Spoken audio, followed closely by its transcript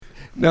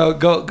No,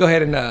 go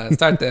ahead and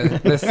start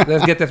the.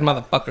 Let's get this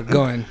motherfucker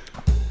going.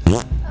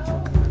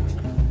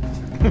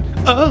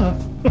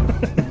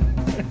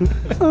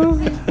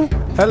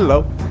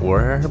 Hello,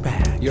 we're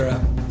back. You're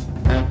up.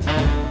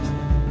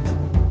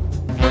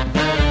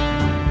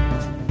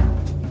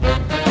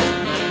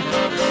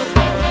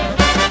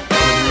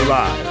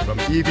 Live from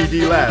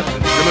EVD Labs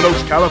in Sherman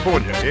Oaks,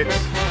 California,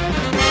 it's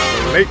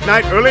the Late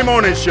Night Early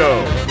Morning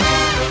Show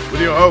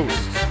with your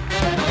hosts,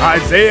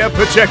 Isaiah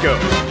Pacheco,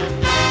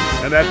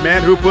 and that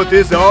man who put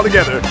this all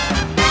together,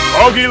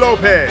 Augie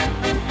Lopez.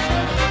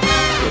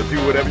 So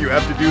do whatever you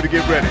have to do to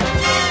get ready.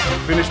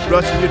 Finish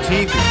brushing your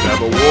teeth and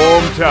grab a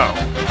warm towel.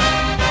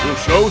 The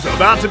show's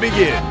about to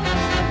begin.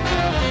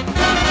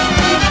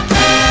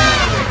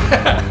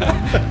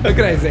 Look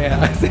at Isaiah.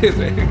 Isaiah's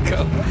ready to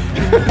go.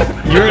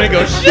 You're going to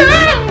go, shit!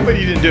 But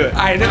you didn't do it.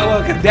 I know,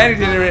 well, because Daddy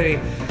did it already.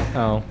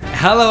 Oh.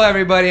 Hello,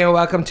 everybody, and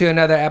welcome to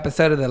another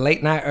episode of the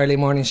Late Night Early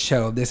Morning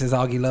Show. This is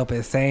Augie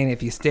Lopez saying,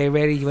 if you stay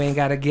ready, you ain't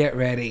got to get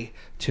ready.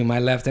 To my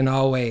left and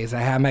always,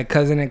 I have my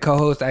cousin and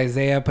co-host,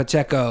 Isaiah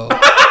Pacheco.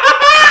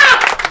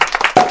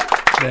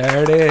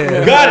 There it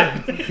is.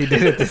 Got it. He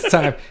did it this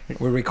time.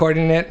 We're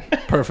recording it.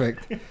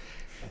 Perfect.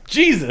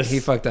 Jesus. He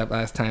fucked up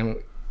last time.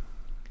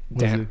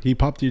 Damn. He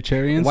popped your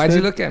cherry instead? Why'd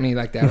you look at me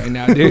like that right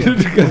now, dude?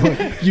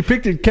 You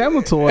picked your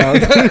camel toe out.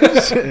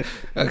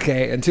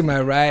 Okay, and to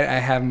my right, I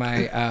have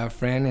my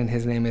friend, and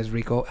his name is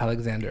Rico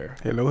Alexander.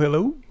 Hello,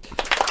 hello.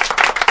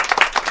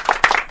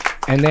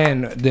 And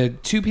then the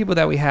two people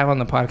that we have on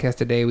the podcast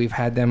today, we've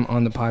had them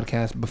on the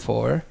podcast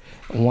before.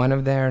 One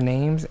of their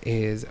names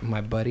is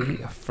my buddy,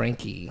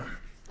 Frankie.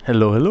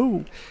 Hello,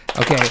 hello.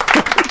 Okay.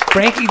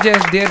 Frankie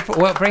just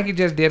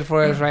did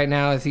for us right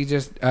now is he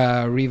just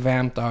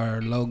revamped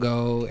our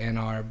logo and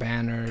our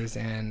banners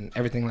and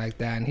everything like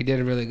that, and he did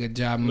a really good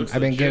job.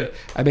 I've been getting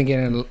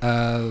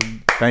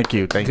Thank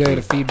you.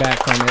 good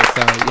feedback from it.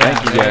 So yeah,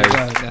 Thank you, there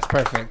guys. go. That's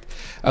perfect.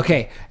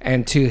 Okay,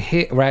 and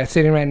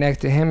sitting right next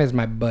to him is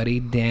my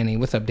buddy Danny.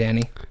 What's up,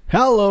 Danny?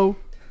 Hello.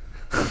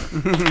 Oh,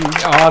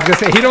 I was gonna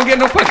say he don't get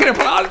no fucking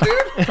applause,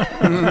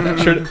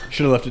 dude.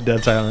 Should have left it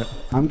dead silent.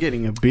 I'm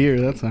getting a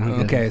beer. That's not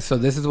Okay, so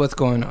this is what's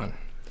going on.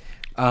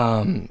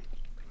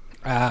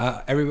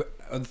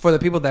 For the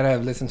people that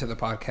have listened to the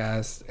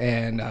podcast,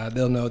 and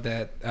they'll know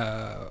that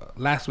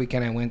last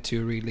weekend I went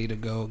to Reedley to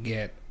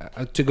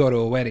go to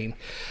a wedding,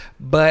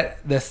 but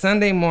the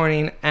Sunday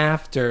morning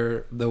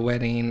after the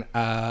wedding,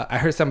 I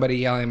heard somebody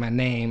yelling my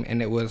name,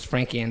 and it was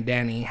Frankie and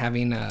Danny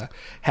having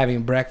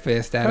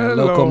breakfast at a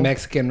local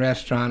Mexican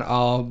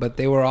restaurant. But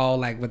they were all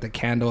like with a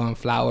candle and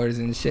flowers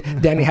and shit.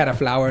 Danny had a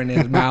flower in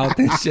his mouth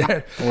and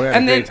shit. We're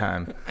at a great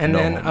time. And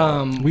then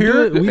we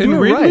do it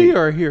Reedley right.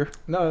 or here?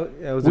 No,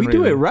 it was We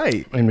do it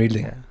right. in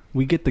Reedley. Yeah.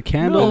 We get the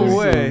candles. No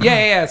way.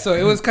 Yeah. So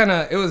it was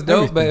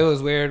dope, but it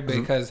was weird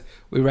because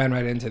we ran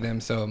right into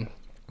them. So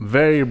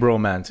Very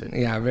romantic.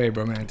 yeah, very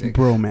romantic.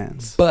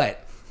 Bromance.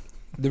 But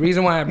the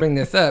reason why I bring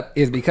this up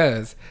is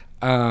because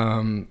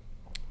I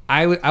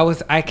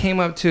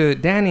came up to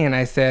Danny and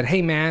I said,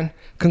 "Hey man,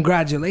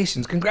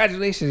 congratulations!"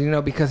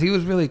 Because he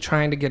was really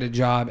trying to get a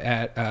job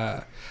at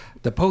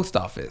the post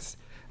office.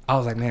 I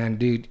was like, "Man,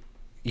 dude,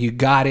 you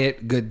got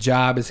it. Good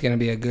job. It's gonna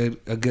be a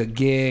good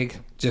gig.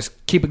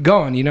 Just keep it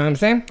going." You know what I'm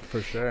saying? For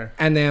sure.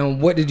 And then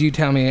what did you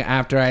tell me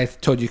after I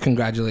told you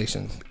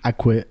congratulations? I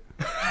quit.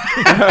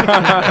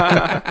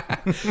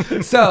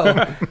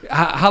 So,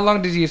 how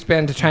long did you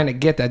spend trying to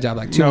get that job?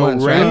 Like 2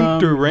 months, right?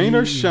 Rain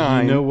or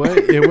shine. You know what?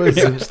 It was.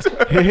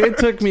 It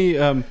took me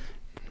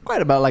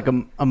quite about like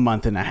a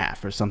month and a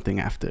half or something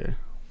after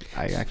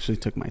I actually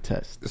took my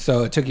test.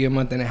 So it took you a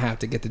month and a half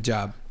to get the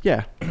job.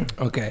 Yeah.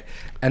 Okay.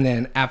 And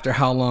then after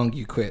how long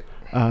you quit?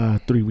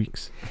 3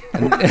 weeks.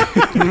 What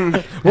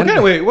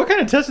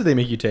kind of test did they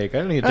make you take? I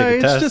don't need to take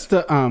a test. It's just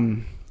a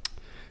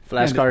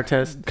Flashcard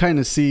test. kind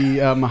of see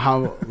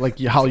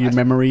how your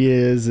memory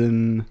is,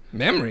 and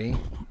Memory?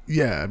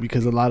 yeah,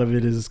 because a lot of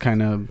it is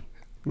kind of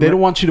they don't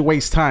want you to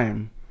waste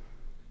time,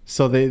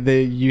 so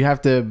you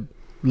have to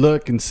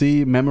look and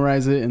see,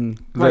 memorize it, and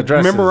like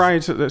addresses.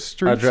 memorize the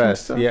streets and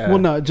Address. stuff? Yeah. well,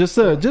 no, just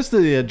the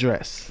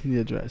address. The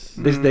address.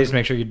 They just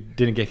make sure you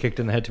didn't get kicked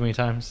in the head too many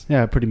times.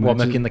 Yeah, pretty much. While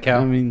milking the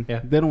cow? I mean, Yeah.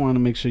 they don't want to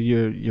make sure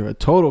you're a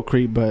total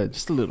creep, but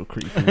just a little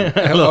creep. Okay.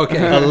 A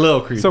little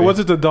creepy. So was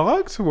it the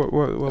dogs? What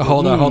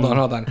Hold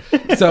on.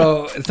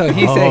 So he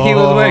said he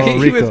was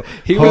working. Rico.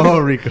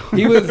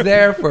 He was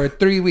there for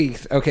 3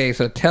 weeks. Okay,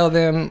 so tell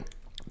them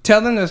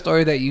the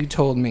story that you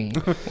told me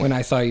when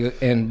I saw you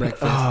in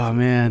breakfast. Oh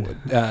man,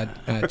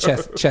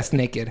 chest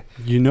naked.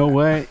 you know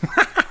what?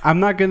 I'm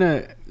not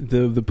gonna.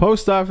 The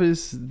post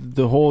office,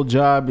 the whole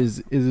job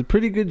is a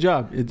pretty good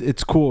job.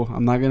 It's cool.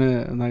 I'm not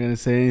gonna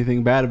say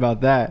anything bad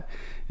about that.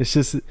 It's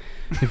just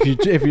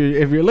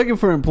if you're looking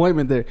for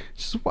employment there,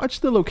 just watch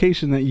the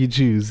location that you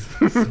choose.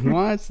 Just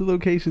watch the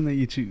location that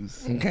you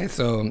choose. Okay,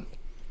 so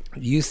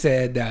you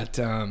said that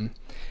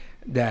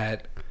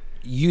that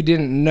you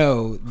didn't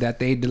know that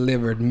they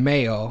delivered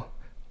mail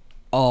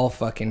all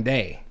fucking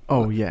day.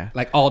 Oh yeah,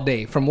 Like all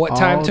day. From what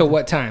time to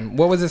what time?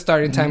 What was the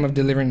starting time of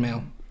delivering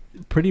mail?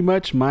 pretty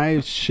much my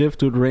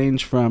shift would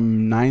range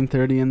from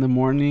 9:30 in the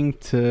morning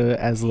to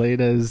as late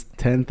as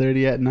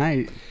 10:30 at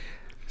night.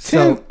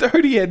 So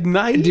 10:30 at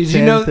night. did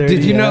you know? 10:30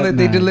 Did you know at that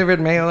they night. delivered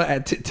mail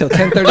at till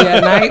 10:30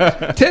 at night?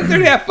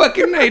 10:30 at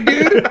fucking night,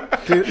 dude.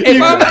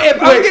 If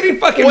I'm getting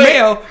fucking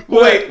mail,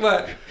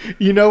 what?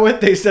 You know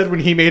what they said when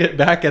he made it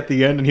back at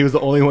the end and he was the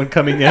only one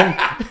coming in?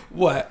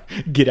 What?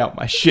 Get out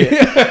my shit.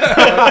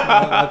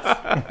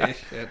 That's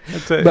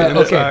shit. But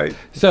okay,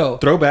 so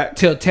Throwback.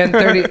 till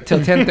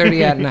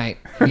 10:30 at night,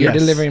 you're Yes.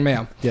 delivering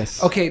mail.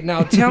 Yes. Okay,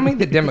 now tell me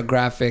the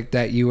demographic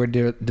that you were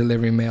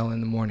delivering mail in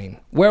the morning.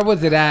 Where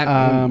was it at?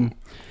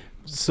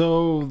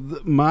 So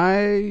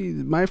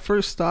my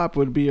first stop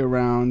would be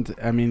around.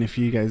 I mean, if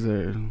you guys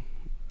are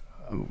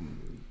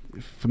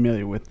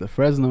familiar with the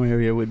Fresno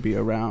area, would be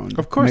around.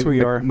 Of course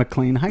we are.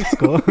 McLean High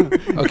School.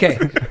 Okay,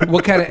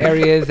 what kind of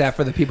area is that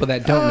for the people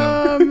that don't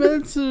know?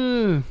 It's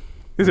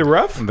Is it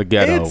rough? In the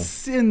ghetto.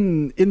 it's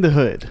in the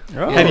hood.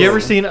 Oh. Have you ever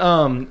seen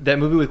that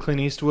movie with Clint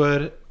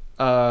Eastwood?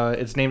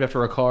 It's named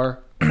after a car.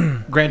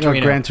 Gran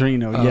Torino. Gran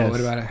Torino. Oh, Yes. what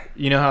about it?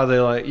 You know how they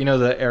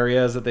the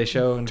areas that they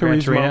show in Gran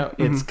Turismo. Torino?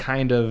 Mhm. It's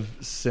kind of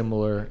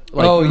similar.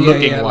 Like, Oh yeah,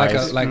 looking yeah,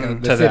 wise like a the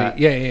to city. that.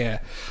 Yeah.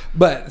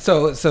 But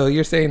so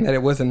you're saying that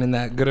it wasn't in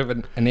that good of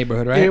a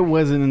neighborhood, right? It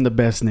wasn't in the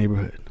best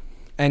neighborhood.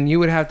 And you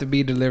would have to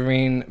be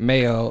delivering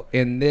mail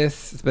in this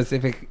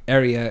specific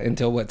area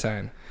until what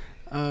time?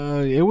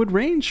 It would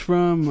range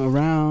from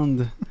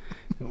around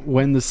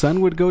when the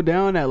sun would go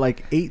down at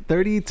like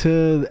 8:30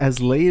 to as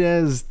late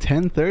as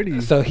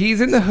 10:30. So he's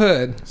in the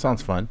hood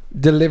Sounds fun.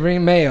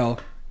 delivering mail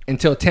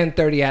until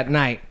 10:30 at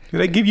night. Did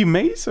they give you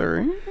mace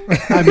or?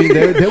 I mean,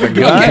 they would give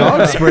you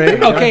dog spray.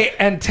 Okay,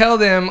 and tell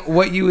them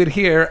what you would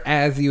hear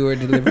as you were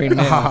delivering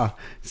mail.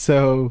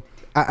 So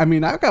I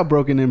mean, I got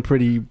broken in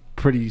pretty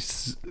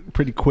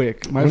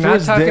quick. My We're not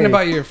first talking day-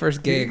 about your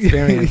first gay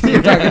experience.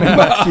 We're talking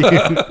about.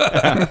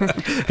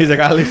 He's like,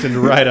 I listened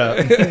right up.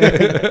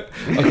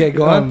 Okay,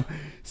 go on.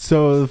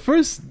 So the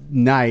first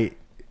night,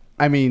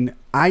 I mean,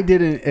 I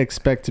didn't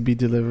expect to be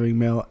delivering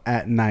mail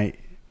at night.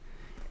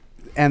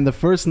 And the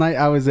first night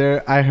I was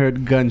there, I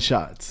heard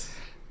gunshots.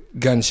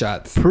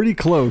 Gunshots. Pretty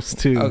close,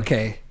 too.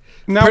 Okay.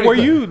 Now, Pretty were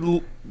close.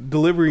 you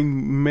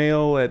delivering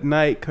mail at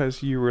night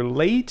because you were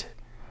late,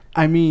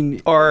 I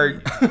mean,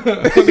 or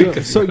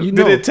so you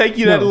know. did it take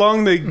you that no.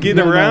 long to get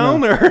No, no,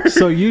 around? no. Or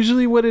So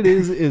usually what it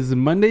is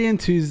Monday and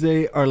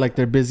Tuesday are like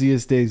their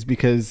busiest days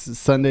because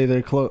Sunday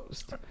they're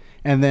closed.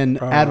 And then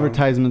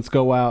advertisements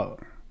go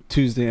out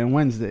Tuesday and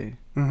Wednesday.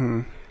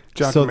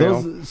 Junk So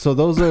mail.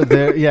 those are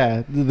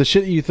their the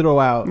shit you throw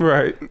out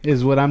Right.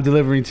 is what I'm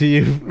delivering to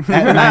you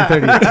at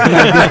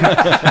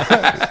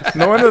 9:30.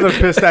 No wonder they're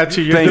pissed at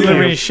you. You're Thank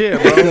delivering you.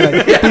 shit, bro.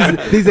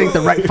 these ain't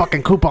the right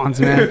fucking coupons,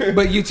 man.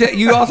 But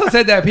you also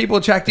said that people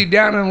tracked you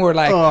down and were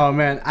like, Oh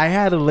man, I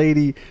had a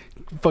lady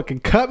fucking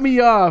cut me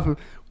off.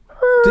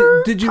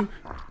 Did you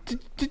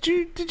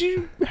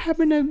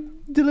happen to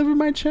deliver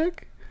my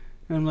check?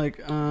 And I'm like,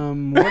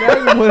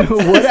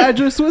 what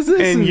address was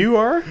this? And you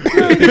are?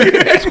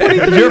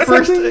 Your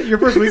first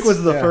week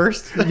was the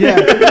first. Yeah.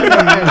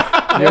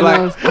 You're like,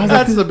 I was that's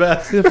like, the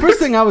best. the first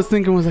thing I was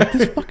thinking was like,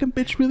 this fucking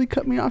bitch really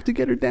cut me off to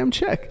get her damn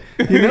check.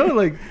 You know,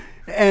 like,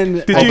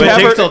 and Did Oh, you but it have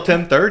takes her- till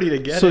 10:30 to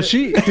get so it.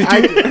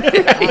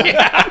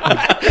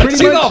 pretty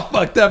she's much. all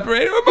fucked up,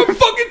 right? Where's my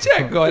fucking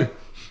check going?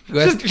 Go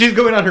ahead. She's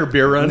going on her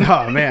beer run.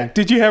 Oh man,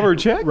 Did you have her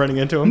check? Running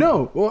into him.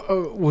 no.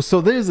 Well,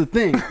 so there's the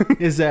thing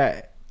is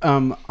that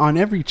on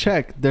every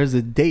check there's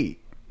a date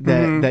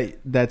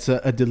that's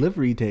a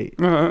delivery date.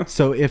 Uh-huh.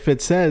 So if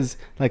it says,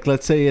 like,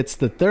 let's say it's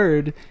the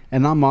 3rd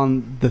and I'm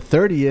on the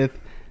 30th,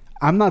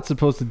 I'm not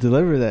supposed to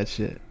deliver that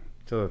shit.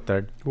 To the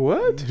third.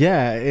 What?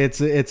 Yeah, it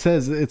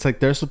says it's like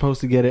they're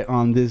supposed to get it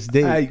on this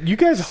date. You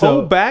guys So-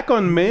 hold back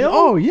on mail?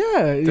 Oh yeah,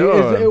 I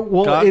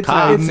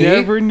it's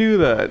never knew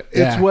that.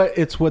 Yeah.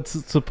 it's what's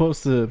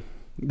supposed to.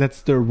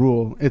 That's their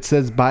rule. It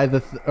says by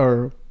the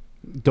or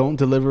don't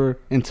deliver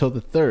until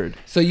the 3rd.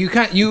 So you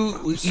can't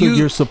So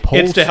you're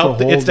supposed It's to help.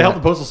 hold It's to help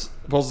that. the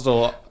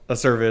postal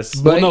service.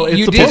 But Well, no, it's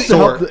you supposed did to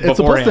help. sort It's supposed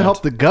to beforehand.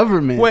 help the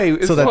government, Wait,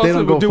 it's so that they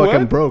supposed don't to go do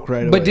fucking what? broke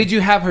right away. But did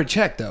you have her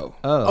check though?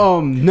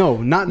 No, No,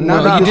 not you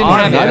at this didn't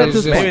point. have it. Not It at was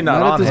this just- point. maybe not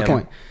Not at on this him.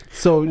 point.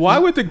 So Why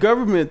would the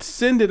government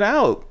send it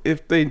out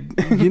if they?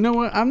 you know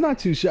what? I'm not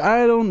too sure.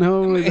 I don't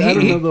know. I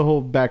don't know the whole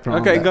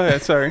background. Okay, of go that.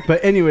 ahead. Sorry. But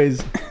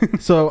anyways,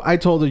 so I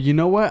told her, you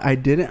know what? I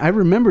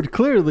remembered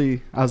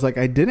clearly. I was like,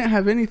 I didn't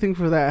have anything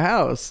for that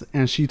house.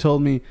 And she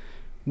told me,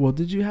 well,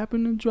 did you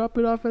happen to drop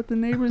it off at the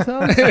neighbor's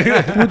house?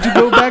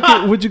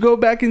 Would you go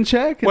back and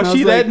check? And Was I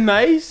she like, that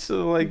nice?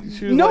 Like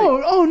she was No,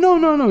 like, no.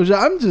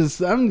 I'm just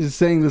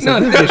saying this. No,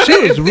 Like, this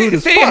shit is rude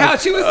as say fuck. how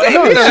she was saying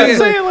No, it. Yeah, she's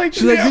saying like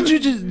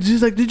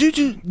She's like,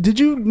 did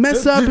you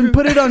mess up and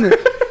put it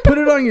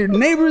on your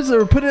neighbor's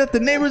or put it at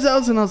the neighbor's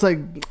house? And I was like,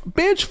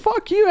 bitch,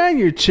 fuck you and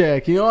your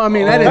check. You know, I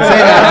mean, I didn't say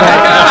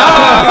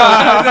that.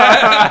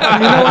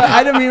 But, you know what?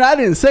 I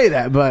didn't say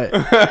that, but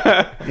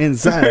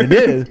inside I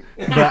did.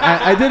 But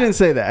I didn't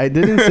say that. I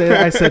didn't say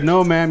that. I said,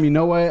 no, ma'am. You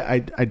know what? I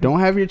don't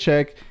have your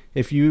check.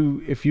 If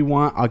you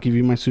want, I'll give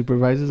you my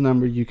supervisor's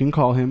number. You can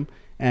call him.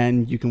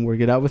 and you can work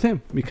it out with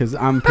him because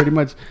I'm pretty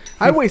much.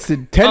 I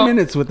wasted 10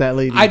 minutes with that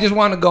lady. I just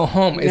want to go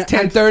home. It's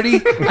Yeah,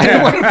 10:30. I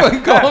just want to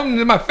fucking go home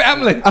to my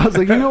family. I was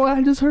like, you know what?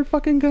 I just heard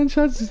fucking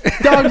gunshots.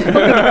 Dogs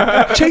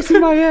fucking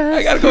chasing my ass.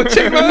 I gotta go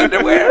check my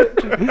underwear.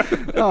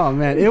 Oh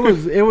man, it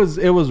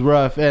was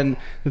rough. And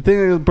the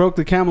thing that broke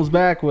the camel's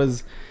back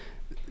was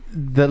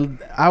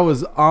I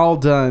was all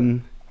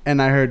done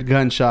and I heard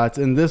gunshots,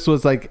 and this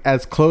was like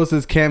as close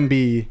as can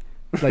be,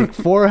 like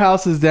 4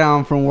 houses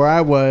down from where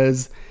I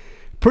was.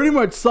 Pretty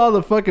much saw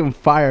the fucking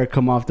fire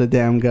come off the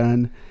damn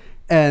gun.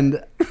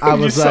 And I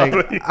was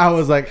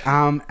like,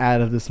 I'm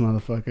out of this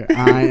motherfucker.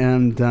 I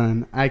am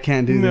done. I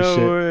can't do this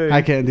shit. Way.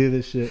 I can't do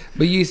this shit.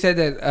 But you said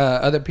that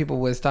other people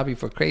would stop you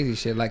for crazy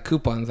shit like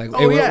coupons. Like,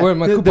 Oh, hey, yeah. where are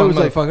my There coupons, was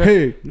like, motherfucker?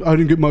 hey, I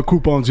didn't get my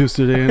coupons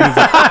yesterday. And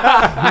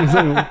I was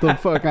like, what the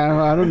fuck?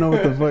 I don't know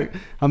what the fuck.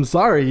 I'm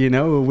sorry, you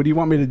know. What do you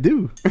want me to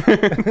do?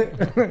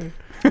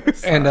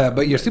 And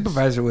but your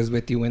supervisor was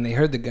with you when they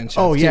heard the gunshots.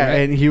 Oh, yeah. too,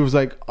 right? And he was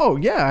like, oh,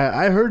 yeah,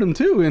 I heard him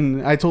too.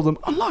 And I told him,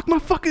 unlock my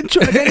fucking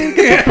truck. I didn't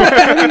get the fuck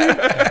out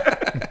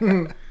of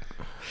here.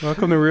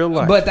 Welcome to real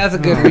life. But that's a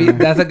good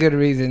that's a good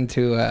reason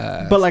to.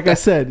 But like I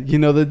said, you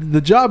know, the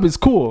job is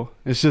cool.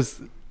 It's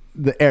just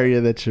the area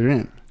that you're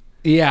in.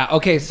 Yeah.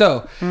 Okay.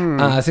 So,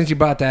 since you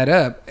brought that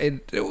up,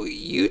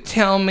 you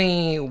tell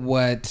me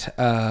what,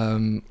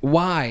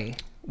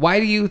 why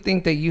do you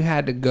think that you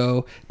had to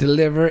go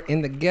deliver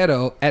in the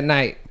ghetto at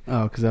night?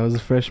 Oh, because I was a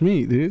fresh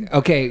meat, dude.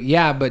 Okay.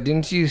 Yeah. But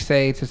didn't you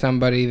say to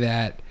somebody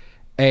that,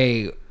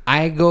 hey,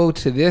 I go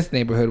to this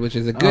neighborhood, which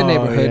is a good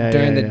neighborhood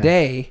during the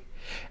day,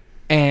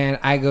 and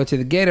I go to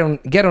the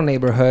ghetto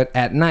neighborhood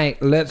at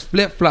night. Let's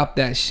flip flop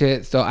that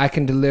shit so I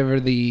can deliver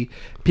the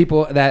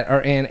people that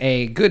are in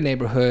a good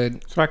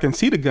neighborhood so I can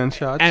see the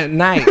gunshots. at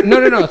night.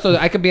 No. So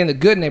I could be in the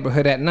good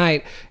neighborhood at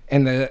night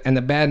and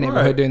the bad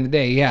neighborhood during the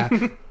day. Yeah.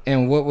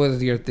 And what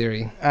was your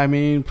theory? I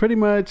mean, pretty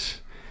much,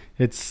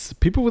 it's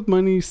people with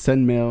money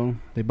send mail.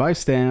 They buy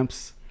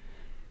stamps.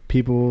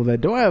 People that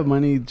don't have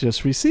money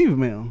just receive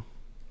mail.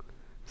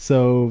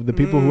 So the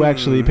people who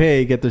actually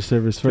pay get their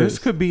service first. This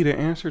could be the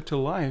answer to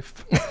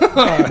life.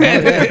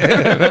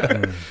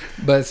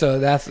 But so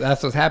that's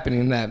what's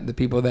happening. That the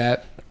people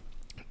that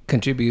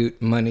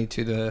contribute money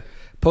to the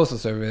postal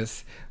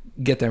service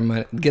get their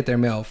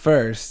mail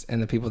first,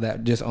 and the people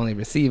that just only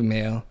receive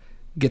mail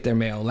get their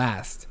mail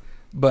last.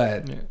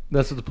 But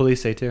That's what the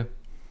police say too.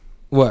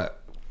 what?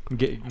 You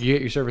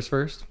get your service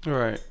first. All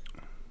right.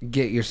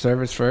 Get your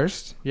service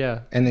first,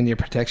 Yeah. and then your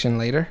protection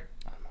later.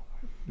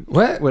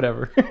 What?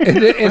 Whatever.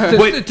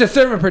 It's to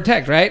serve and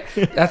protect, right?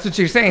 That's what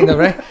you're saying, though,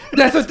 right?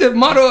 That's what the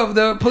motto of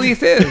the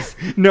police is.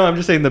 No, I'm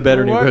just saying the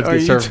better What neighborhoods are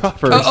get you served talking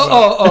first.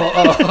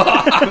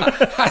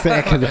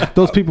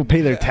 Those people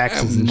pay their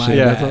taxes and shit.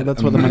 My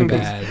That's where the money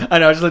goes. bad. I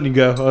know. I was just letting you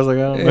go. I was like,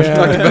 I don't know what you're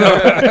talking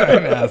about.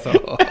 An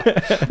asshole.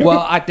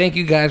 Well, I thank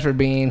you guys for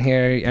being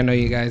here. I know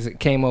you guys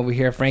came over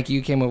here. Frankie,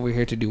 you came over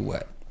here to do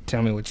what?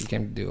 Tell me what you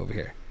came to do over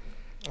here.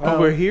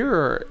 Over here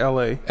or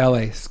L.A.?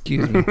 L.A.,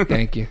 excuse me.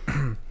 Thank you.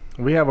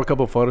 We have a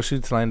couple photo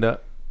shoots lined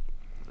up,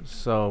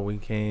 so we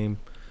came.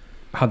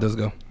 How'd those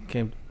go?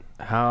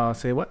 How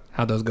say what?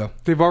 How'd those go?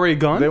 They've already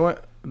gone? They went.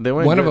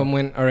 One of them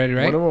went already,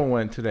 right? One of them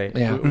went today.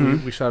 Yeah.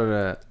 We shot at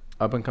a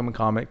up and coming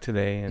comic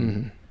today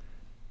and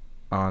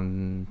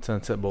on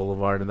Sunset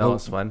Boulevard, and that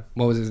was fun.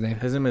 What was his name?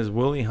 His name is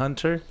Willie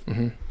Hunter.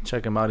 Mm-hmm.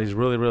 Check him out. He's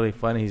really, really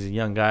funny. He's a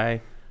young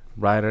guy,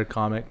 writer,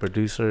 comic,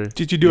 producer.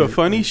 Did you do a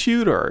funny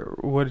shoot or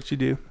what did you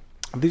do?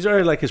 These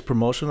are like his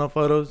promotional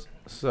photos,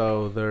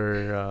 so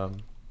they're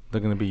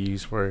going to be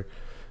used for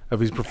if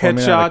he's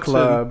performing at a Headshots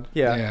club.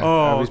 Yeah. Yeah.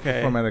 Oh, if he's okay.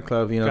 performing at a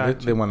club, you know,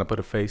 Gotcha. they want to put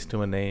a face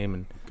to a name,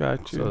 and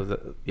Gotcha. so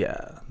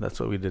that's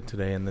what we did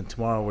today. And then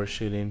tomorrow we're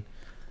shooting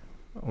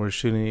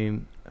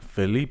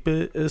Felipe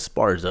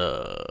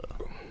Esparza.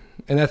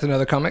 And that's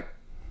another comic?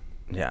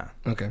 Yeah,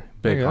 Okay. big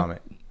There you go.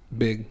 comic.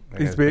 Big. That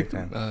He's guy's big?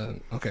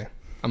 time. Okay.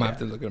 I'm going to have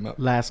to look him up.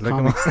 Last Look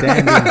comic him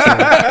standing.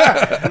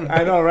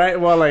 I know, right?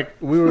 Well, like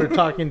we were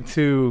talking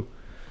to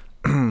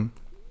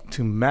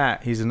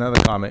Matt. He's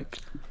another comic.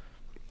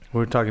 We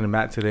were talking to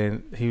Matt today,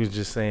 and he was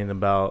just saying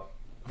about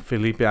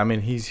Felipe. I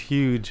mean, he's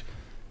huge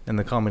in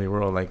the comedy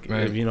world. Like,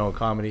 Right. if you know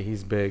comedy,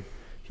 he's big.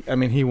 I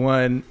mean, he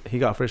won. He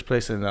got first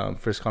place in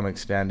first comic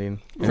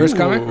standing. First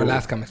comic or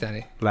last comic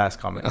standing? Last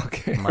comic.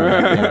 Okay. My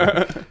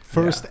bad, yeah.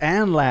 First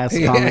and last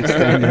comic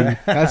standing.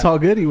 That's how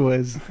good he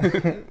was.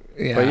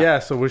 Yeah. But yeah,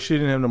 so we're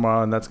shooting him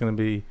tomorrow, and that's gonna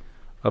be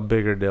a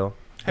bigger deal.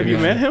 Have you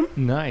met him?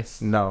 Nice.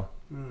 No,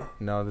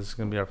 this is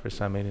gonna be our first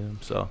time meeting him.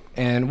 So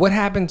And what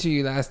happened to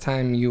you last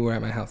time you were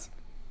at my house?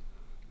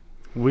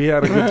 we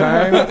had a good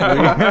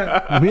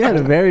time. We had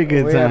a very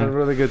good we had a time.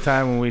 really good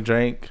time when we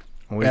drank.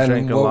 We And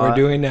drank a what lot. we're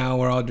doing now,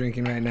 we're all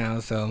drinking right now.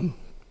 So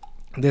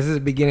this is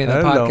the beginning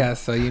of the Hello. podcast.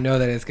 So you know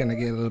that it's going to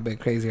get a little bit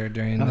crazier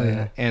during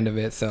the end of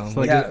it. So,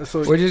 like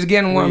we're just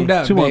getting warmed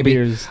up, 2 more baby.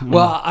 beers.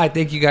 Well, I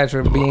thank you guys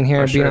for being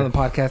here and being on the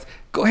podcast.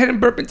 Go ahead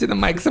and burp into the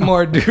mic some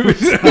more, dude. You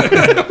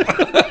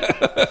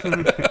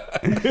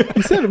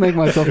said to make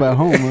myself at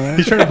home, right?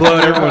 He's trying to blow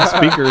out everyone's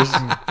speakers.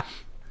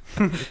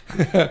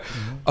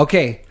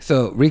 Okay,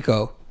 so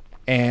Rico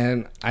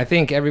And I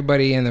think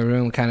everybody in the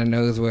room kind of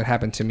knows what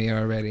happened to me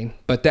already.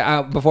 But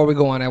before we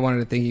go on, I wanted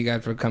to thank you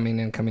guys for coming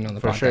on the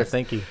podcast. For sure,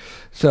 thank you.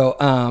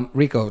 So,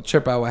 Rico,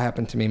 chirp out what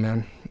happened to me,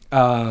 man.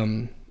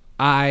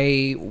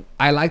 I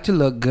like to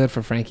look good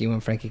for Frankie when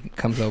Frankie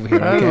comes over here.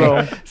 Okay?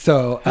 Hello.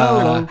 So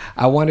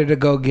I wanted to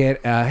go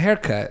get a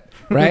haircut,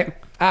 right?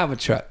 I have a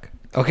truck,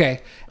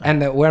 okay?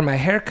 And where my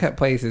haircut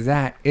place is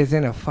at is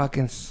in a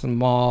fucking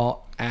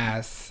small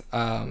ass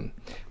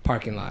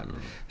parking lot.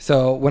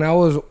 So when I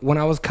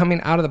was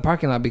coming out of the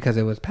parking lot because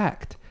it was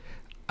packed,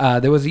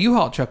 there was a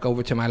U-Haul truck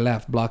over to my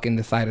left blocking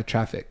the side of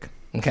traffic.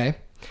 Okay,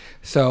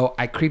 so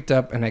I creeped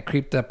up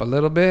a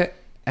little bit,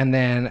 and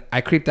then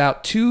I creeped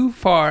out too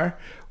far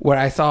where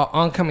I saw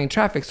oncoming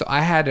traffic. So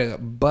I had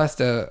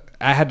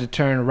to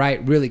turn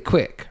right really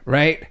quick.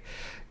 Right?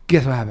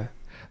 Guess what happened?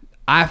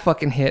 I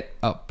fucking hit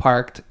a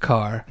parked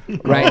car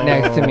right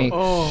next to me.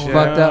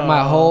 Fucked up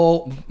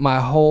my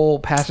whole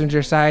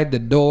passenger side, the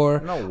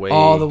door,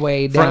 all the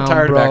way down, front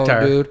tire, bro, back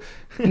tire. dude.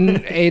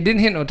 It didn't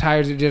hit no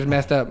tires. It just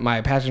messed up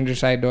my passenger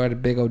side door. The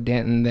big old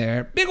dent in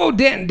there. Big old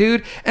dent,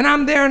 dude. And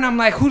I'm there and I'm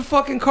like, whose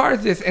fucking car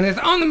is this? And it's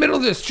on the middle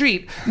of the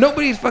street.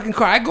 Nobody's fucking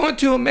car. I go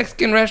into a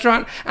Mexican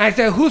restaurant and I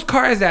say, whose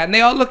car is that? And they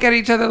all look at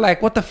each other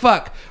like, what the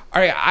fuck?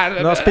 All right,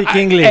 I speak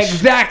English.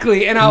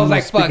 Exactly. And I was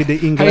like, fuck. The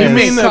You English.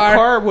 mean the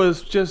car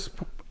was just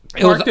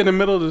parked in the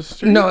middle of the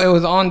street? No, it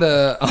was on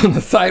the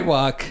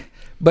sidewalk.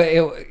 But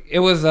it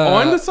was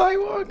On the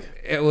sidewalk?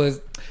 It was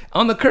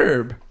on the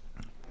curb.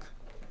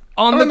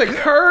 On the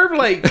curb?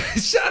 Like,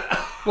 Shut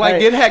up.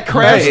 like it had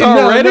crashed Hey,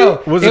 already?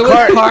 No. Was it the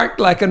car- was parked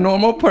like a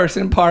normal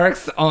person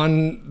parks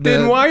on the...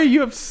 Then why are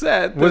you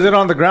upset? Was it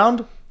on the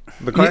ground?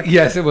 The car?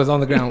 Yes, it was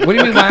on the ground. What do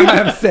you mean? Why am I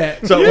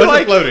upset? So it You're wasn't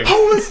like, floating.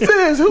 who is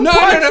this? Who No.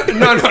 parked?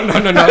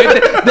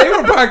 They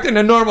were parked in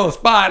a normal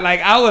spot. Like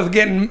I was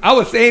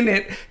saying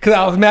it because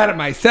I was mad at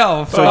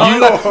myself. So I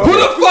was like, who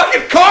the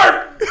fucking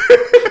car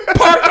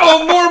parked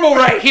all normal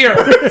right here?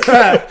 What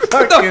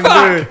the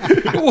fuck?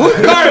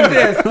 Whose car is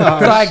this? So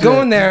I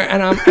go in there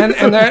and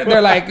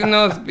they're like,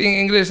 speaking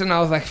English, and I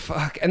was like,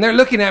 fuck. And they're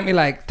looking at me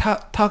like,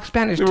 talk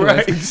Spanish to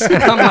us.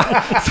 And I'm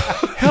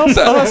like, Help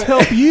us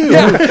help you.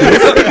 yeah.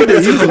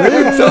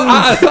 So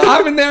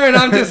I'm in there and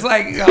I'm just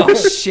like, oh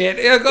shit!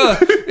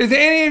 Is there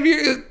any of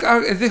you?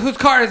 Whose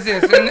car is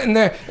this? And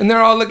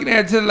they're all looking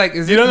at it like,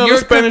 is You it don't know your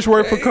the Spanish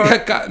word for car?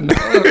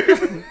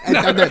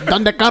 No.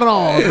 Donde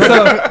carro?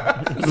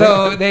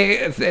 So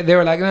they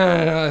were like,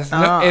 no, it's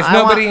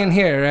nobody in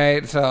here,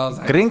 right? So I was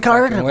like, Green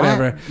card? fucking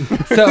whatever.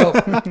 So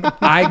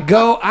I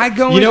go.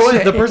 You know and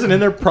what? The person in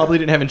there probably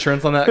didn't have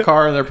insurance on that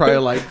car, and they're probably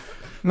like,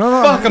 No,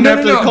 no. "Fuck, I'm gonna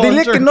have to call Dile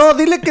insurance." que no,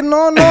 dile que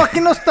no,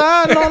 aquí no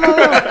está.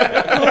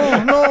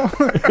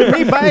 No.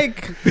 Mi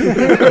bike.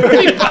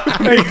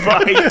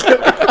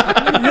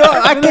 Yo,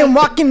 I can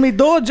walk in my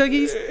door,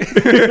 Juggies.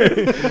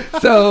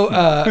 So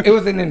it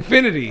was an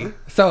Infinity.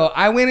 So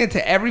I went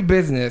into every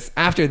business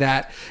after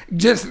that,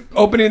 just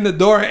opening the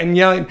door and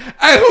yelling,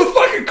 "Hey, whose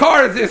fucking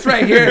car is this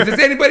right here? Does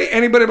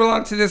anybody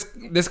belong to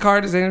this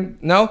car? Does anyone?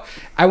 No?"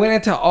 I went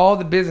into all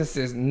the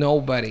businesses.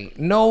 Nobody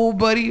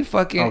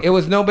fucking. Okay. It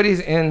was nobody's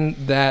in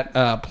that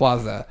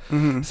plaza.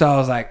 Mm-hmm. So I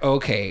was like,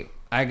 okay,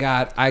 I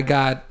got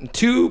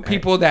two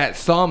people that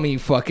saw me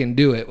fucking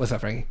do it. What's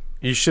up, Frankie?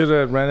 You should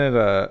have rented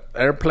a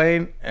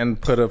airplane and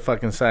put a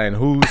fucking sign,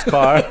 whose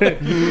car?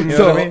 You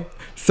know what I mean?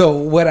 So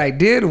what I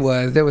did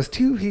was there was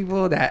two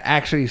people that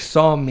actually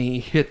saw me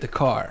hit the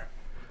car.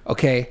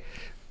 Okay.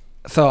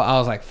 So I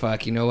was like,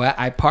 fuck, you know what?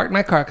 I parked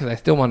my car because I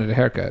still wanted a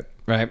haircut.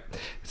 Right.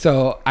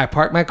 So I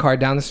parked my car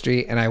down the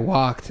street and I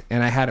walked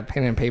and I had a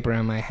pen and paper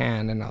in my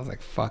hand and I was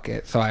like, fuck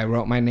it. So I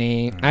wrote my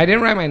name. I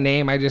didn't write my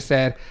name. I just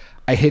said,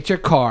 I hit your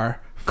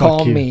car.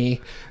 Call me.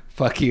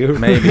 Fuck you.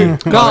 Maybe. I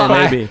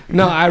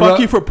Fuck wrote,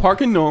 you for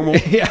parking normal.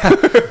 Yeah.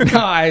 No,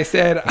 I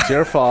said It's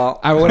your fault.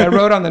 what I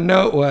wrote on the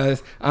note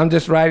was, I'm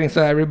just writing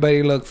so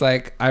everybody looks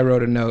like I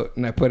wrote a note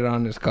and I put it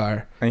on this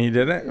car. And you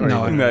did it? Or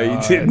No, you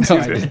you didn't. No,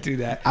 I didn't do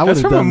that. I would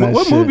That's have from done that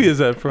what shit. movie is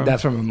that from?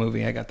 That's from a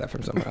movie. I got that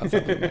from somewhere else.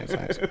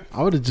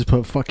 I would have just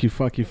put fuck you,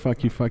 fuck you,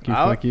 fuck you, fuck you,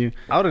 fuck you.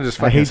 I would have just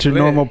I fucking hate your split.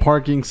 normal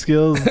parking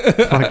skills.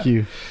 Fuck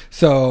you.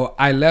 So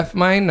I left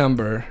my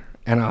number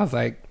and I was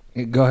like,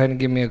 go ahead and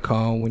give me a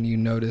call when you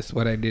notice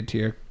what I did to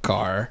your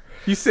car.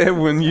 You said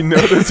when you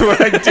notice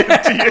what I did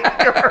to your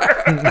car.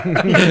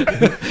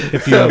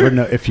 If you ever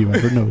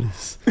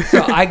notice.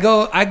 So I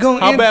go How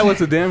into, bad was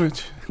the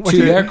damage?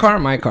 to their car,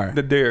 my car.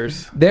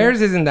 Theirs.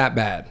 Theirs isn't that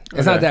bad.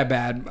 It's not Okay. that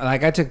bad.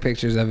 Like I took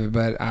pictures of it,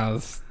 but I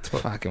was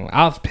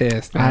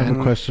pissed, I man. have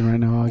a question right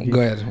now, Augie.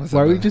 Go ahead. What's Why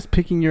up, are we brother? just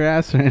picking your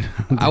ass right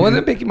now? I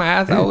wasn't picking my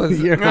ass. I was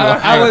You're-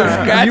 I was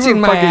scratching you were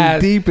my fucking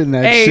ass. deep in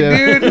that Hey,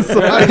 shit. dude.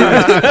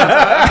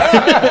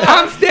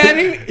 I'm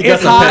standing. got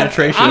It's some hot.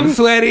 penetration. I'm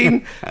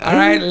sweating. All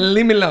right,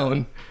 leave me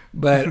alone.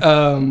 But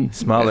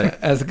Smell it.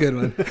 that's a good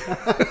one.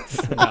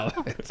 Smell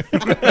it.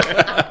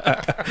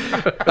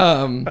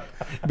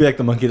 Be like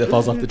the monkey that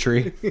falls off the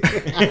tree.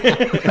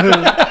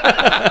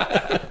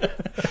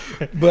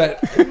 But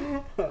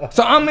so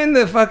So I'm in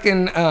the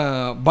fucking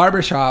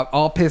barbershop,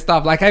 all pissed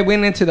off. Like, I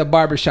went into the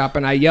barbershop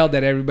and I yelled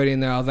at everybody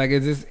in there. I was like,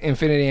 is this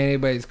Infinity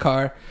anybody's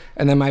car?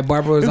 And then my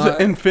barber was on.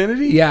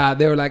 Infinity? Yeah,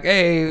 they were like,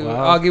 hey,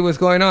 Augie, what's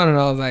going on? And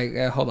I was like,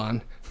 hold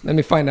on. Let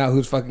me find out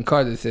whose fucking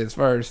car this is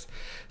first.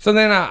 So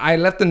then I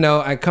left the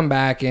note. I come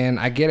back and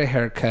I get a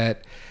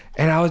haircut.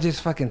 And I was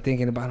just fucking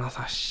thinking about it. I was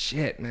like,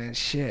 shit, man,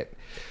 shit.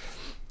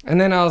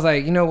 And then I was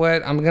like, you know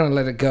what? I'm going to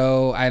let it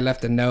go. I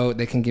left a note.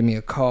 They can give me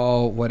a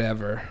call,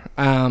 whatever.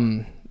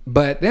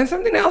 But then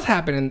something else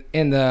happened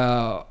in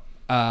the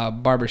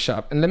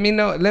barbershop.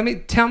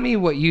 And tell me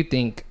what you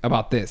think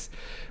about this.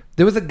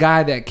 There was a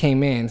guy that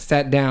came in,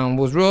 sat down,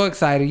 was real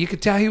excited. You could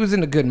tell he was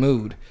in a good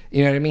mood.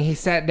 You know what I mean? He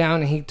sat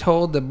down and he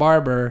told the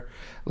barber,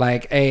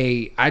 like,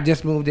 hey, I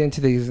just moved into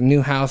these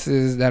new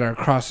houses that are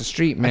across the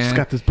street, man. I just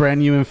got this brand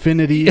new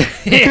Infinity.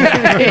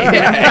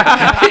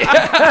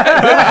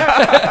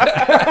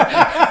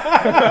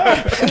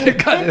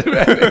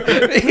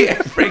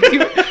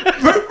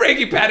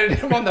 Frankie patted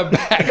him on the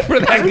back for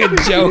that good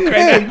joke.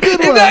 Right? Hey, good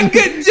one.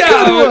 Good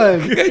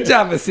job. Good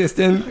job,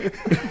 assistant.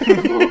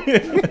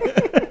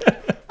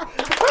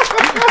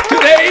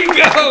 There you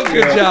go.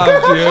 Good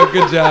job, Gio.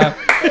 Good job.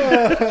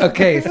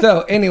 Okay,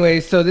 so anyway,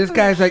 so this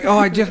guy's like, oh,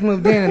 I just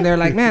moved in. And they're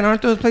like, man,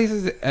 aren't those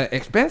places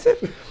expensive?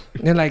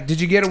 And they're like,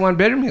 did you get a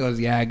 1-bedroom? He goes,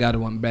 yeah, I got a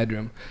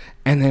 1-bedroom.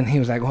 And then he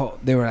was like, oh,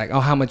 they were like,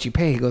 oh, how much you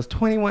pay? He goes,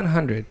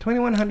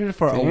 $2,100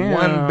 for a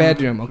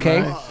 1-bedroom,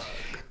 okay? Nice.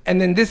 And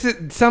then this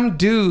is some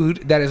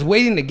dude that is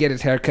waiting to get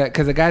his haircut,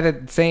 because the guy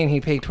that's saying he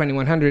paid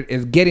 $2,100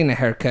 is getting a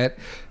haircut.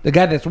 The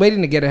guy that's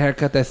waiting to get a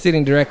haircut that's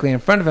sitting directly in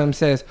front of him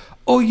says,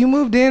 oh, you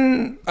moved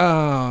in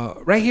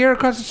right here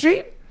across the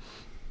street?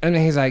 And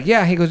then he's like,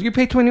 yeah. He goes, you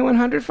paid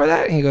 $2,100 for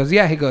that? And he goes,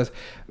 yeah. He goes,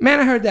 man,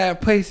 I heard that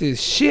place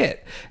is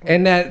shit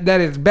and that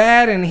is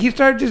bad. And he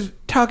started just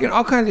talking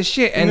all kinds of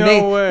shit. And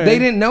they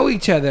didn't know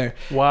each other.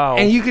 Wow.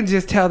 And you can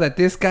just tell that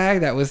this guy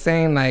that was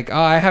saying like,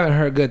 oh, I haven't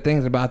heard good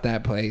things about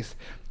that place,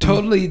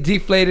 totally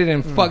deflated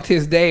and fucked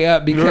his day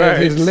up because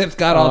his lips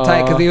got all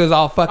tight because he was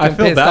all fucking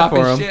pissed off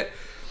and shit.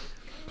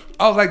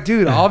 I was like,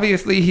 dude,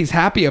 obviously he's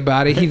happy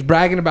about it. He's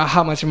bragging about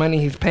how much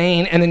money he's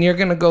paying, and then you're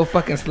gonna go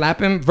fucking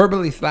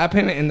verbally slap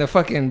him in the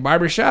fucking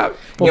barbershop.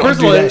 Well, first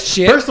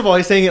of all,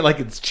 he's saying it like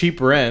it's cheap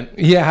rent.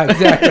 Yeah,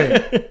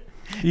 exactly.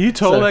 You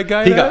told that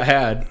guy he got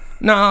had.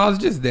 No, I was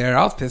just there.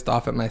 I was pissed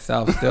off at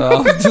myself still. I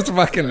was just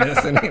fucking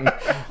listening.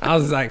 I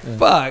was like,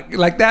 fuck.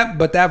 Like that,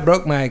 but that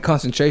broke my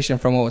concentration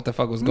from what the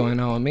fuck was going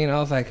on with me. And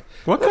I was like,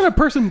 what kind of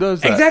person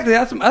does that? Exactly.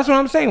 That's what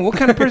I'm saying. What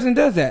kind of person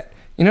does that?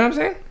 You know what I'm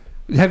saying?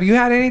 Have you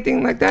had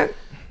anything like that?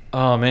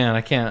 Oh, man,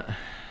 I can't.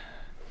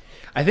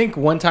 I think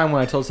one time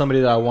when I told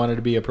somebody that I wanted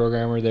to be a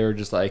programmer, they were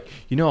just like,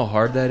 you know how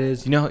hard that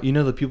is? You know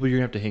the people you're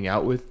going to have to hang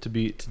out with to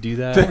do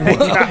that?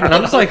 And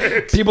I'm just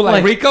like... People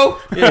like Rico?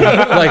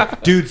 Yeah,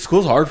 like, dude,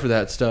 school's hard for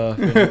that stuff.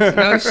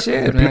 No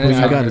shit, man. People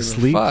you got to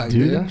sleep,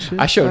 dude.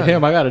 I showed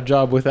him I got a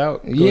job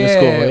without going to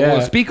school. Yeah,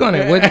 well, speak on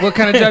it. What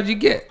kind of job did you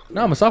get?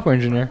 No, I'm a software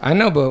engineer. I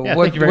know, but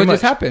what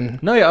just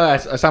happened? No, yeah, I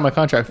signed my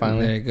contract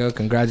finally. There you go.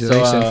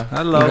 Congratulations. So,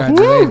 hello.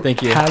 Congratulations.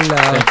 Thank you.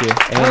 Hello. Thank you.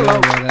 Hello.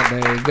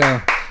 There you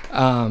go.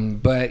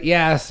 But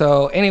yeah,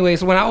 so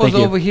anyways, when I was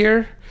over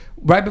here,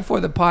 right before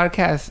the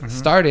podcast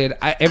started,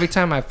 every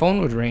time my phone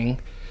would ring,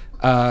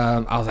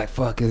 I was like,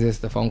 fuck, is this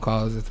the phone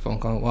call? Is this the phone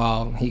call?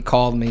 Well, he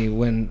called me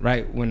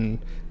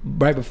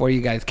right before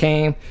you guys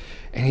came,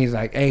 and he's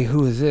like, hey,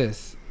 who is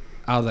this?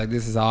 I was like,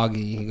 this is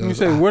Augie. He goes, you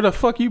say, where the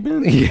fuck you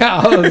been? Yeah,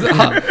 I was,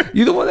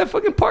 you the one that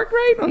fucking parked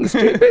right on the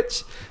street,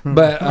 bitch?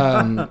 But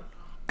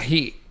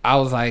I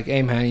was like,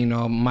 hey,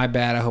 man, my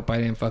bad. I hope I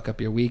didn't fuck up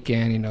your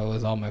weekend. It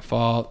was all my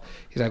fault.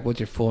 He's like, what's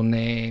your full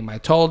name? I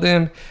told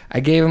him. I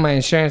gave him my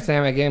insurance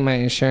name. I gave him my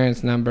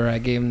insurance number. I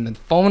gave him the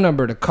phone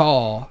number to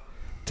call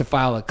to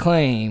file a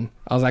claim.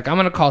 I was like, I'm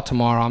going to call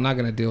tomorrow. I'm not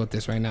going to deal with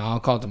this right now. I'll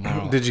call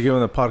tomorrow. Did you give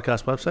him the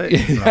podcast website?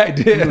 Yeah, I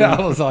did.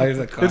 I was always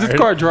a car. Is this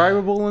car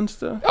drivable and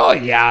stuff? Oh,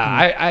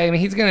 yeah. I mean,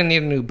 he's going to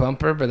need a new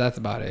bumper, but that's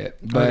about it.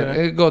 But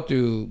it'll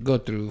go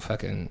through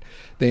fucking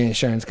the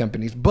insurance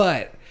companies.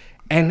 But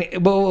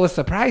what was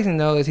surprising,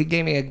 though, is he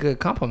gave me a good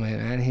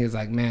compliment, man. He was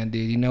like, man,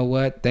 dude, you know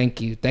what? Thank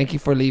you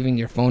for leaving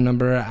your phone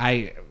number.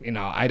 I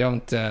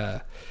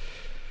don't...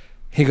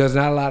 He goes,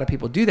 not a lot of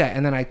people do that.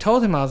 And then I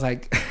told him, I was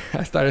like,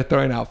 I started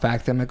throwing out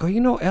facts. I'm like, LA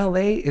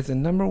is the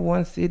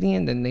 #1 city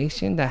in the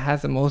nation that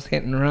has the most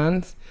hit and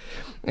runs.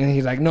 And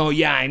he's like, no,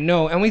 yeah, I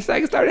know. And we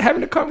started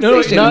having a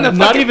conversation. No,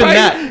 not even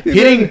that.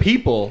 Hitting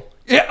people.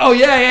 Yeah. Oh,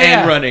 yeah.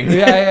 And running.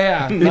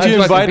 Yeah. Did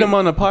you invite him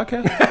on the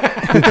podcast?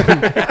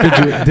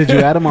 Did you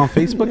add him on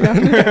Facebook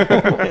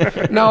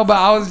after? No, but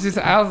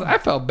I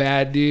felt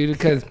bad, dude,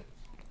 because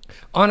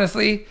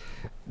honestly,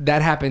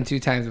 that happened 2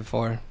 times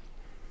before.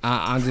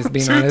 I'm just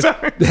being honest.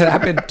 That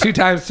happened 2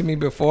 times to me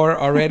before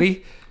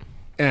already,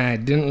 and I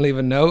didn't leave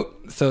a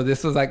note. So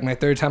this was like my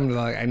third time.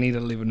 Like, I need to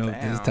leave a note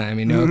this time,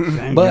 you know.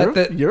 Dang,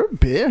 But you're a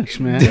bitch,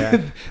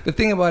 man. the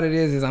thing about it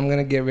is I'm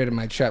gonna get rid of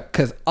my truck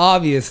because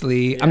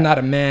obviously I'm not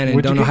a man and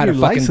Where'd don't you know how get to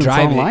your fucking license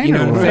drive it. online You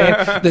know or what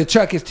I'm saying? The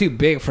truck is too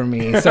big for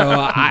me, so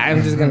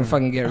I'm just gonna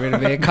fucking get rid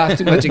of it. It costs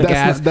too much of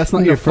gas. That's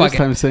not your first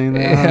time saying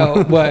that.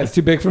 Hell, what? It's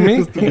too big for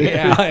me?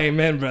 Yeah,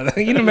 amen,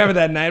 brother. You remember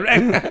that night,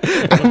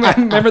 right?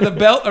 Remember the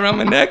belt around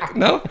my neck?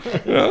 No?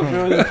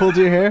 Remember they pulled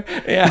your hair?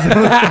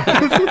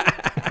 Yeah.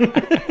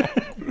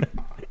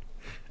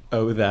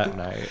 Oh, that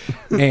night.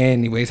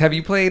 Anyways, have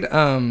you played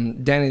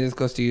Danny, this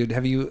goes to you.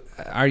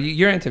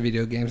 You're into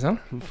video games, huh?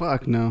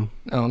 Fuck no.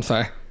 Oh, I'm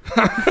sorry.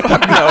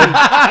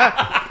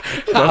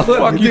 The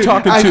fuck you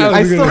talking to?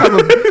 I still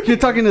have you're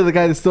talking to the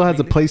guy that still has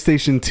a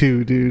PlayStation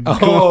 2, dude.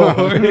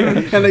 Oh.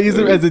 And I use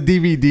it as a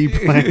DVD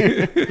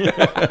player.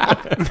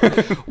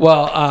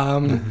 Well,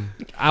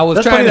 I was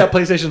That's trying funny to. that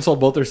PlayStation sold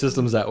both their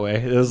systems that way.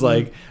 It was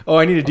like, oh,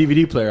 I need a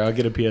DVD player, I'll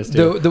get a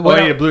PS2. What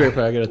I need a Blu-ray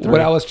player, I'll get a 3.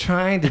 What I was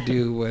trying to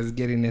do was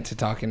getting into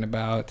talking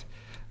about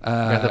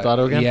Grand Theft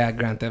Auto again? Yeah,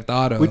 Grand Theft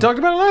Auto. We talked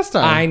about it last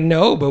time. I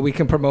know, but we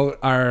can promote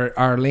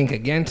our link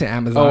again to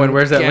Amazon. Oh, and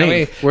where's that Can't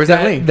link? wait. Where's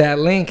that link? That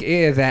link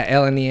is at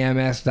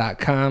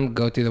lnems.com.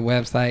 Go to the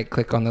website,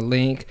 click on the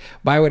link,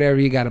 buy whatever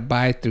you got to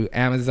buy through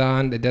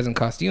Amazon. It doesn't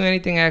cost you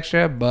anything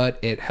extra, but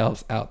it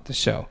helps out the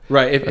show.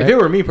 Right. If it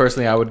were me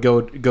personally, I would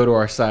go to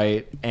our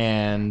site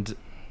and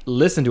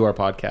listen to our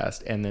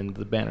podcast, and then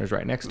the banner's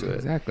right next to it.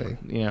 Exactly.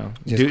 You know,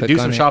 Just click do on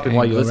some it shopping and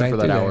while you go listen right for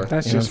that through hour. there.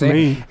 That's You know just what I'm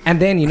saying? me.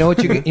 And then you know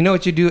what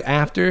you do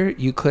after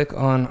you click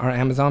on our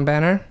Amazon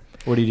banner?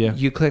 What do you do?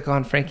 You click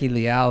on Frankie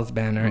Leal's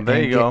banner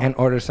There you go. and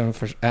order some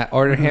for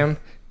order him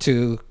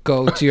to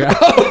go to your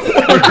house.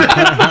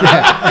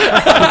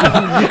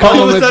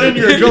 All of a sudden,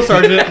 you're a drill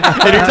sergeant,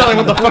 and you're telling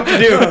him what the fuck to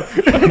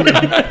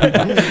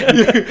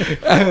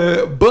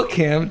do. Book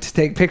him to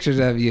take pictures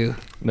of you.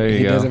 There you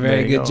He go. does a very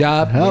There you good go.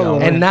 job. Hello.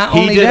 And not He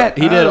only did. that,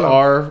 He did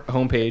our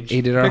homepage.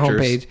 he did our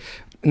pictures. homepage.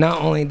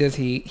 Not only does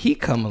he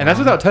come along, And that's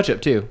without touch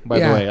up too, by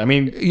Yeah. the way. I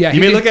mean, Yeah, you he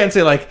may did- look at it and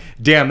say like,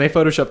 "Damn, they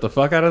photoshopped the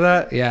fuck out of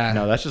that." Yeah.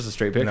 No, that's just a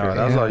straight picture. No,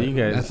 that's all you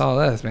guys. That's all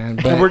us, man.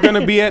 And But we're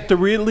gonna be at the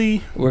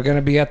Ridley. we're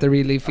gonna be at the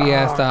Reedley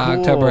Fiesta cool.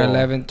 October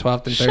 11th,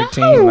 12th, and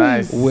 13th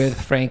Nice. with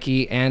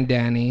Frankie and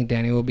Danny.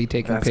 Danny will be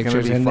taking That's gonna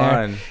pictures be in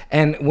fun. there.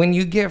 And when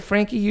you get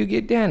Frankie, you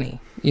get Danny.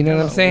 You know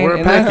what I'm saying? We're a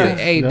And that's package.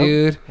 it. Hey, Yep.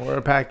 dude, We're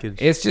a package.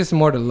 it's just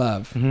more to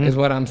love, is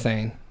what I'm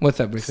saying.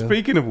 What's up, Rico?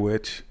 Speaking of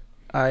which,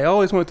 I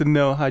always want to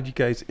know how you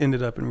guys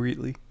ended up in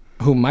Ridley.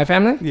 Who, my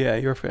family? Yeah,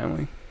 your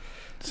family.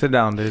 Sit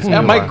down, dude.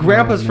 Yeah, my Come on.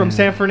 grandpa's from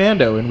San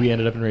Fernando, and we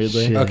ended up in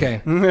Ridley. Shit.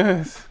 Okay.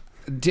 Yes.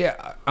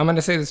 I'm going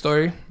to say the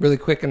story really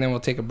quick and then we'll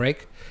take a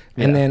break.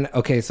 And then,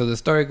 okay, so the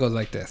story goes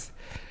like this.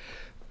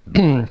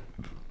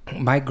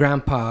 My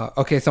grandpa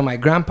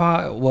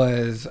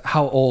was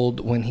how old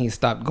when he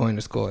stopped going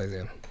to school as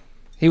him?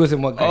 He was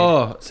in what grade?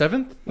 Oh,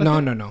 7th? No.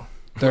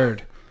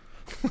 Third.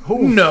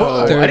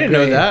 No, Third I didn't know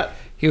grade. that.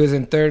 He was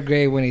in third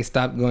grade when he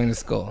stopped going to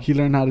school. He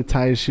learned how to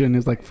tie his shoe and he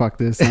was like, fuck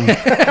this. I'm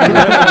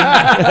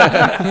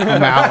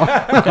out.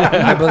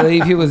 I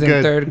believe he was in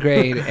Good. third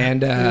grade,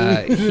 and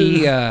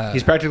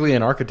He's practically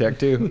an architect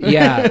too.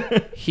 yeah,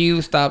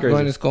 he stopped Crazy.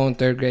 going to school in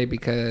third grade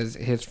because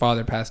his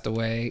father passed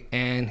away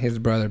and his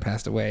brother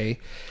passed away.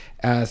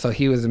 So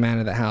he was the man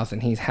of the house,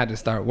 and he's had to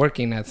start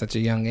working at such a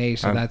young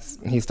age. So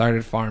he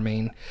started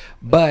farming.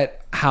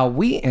 But how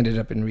we ended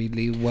up in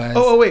Reedley was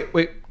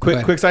Wait.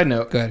 ahead. Quick side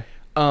note. good.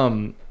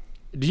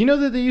 Do you know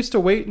that they used to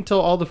wait until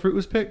all the fruit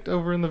was picked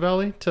over in the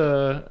valley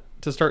to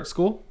start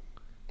school?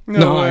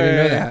 No, I didn't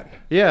know way. that.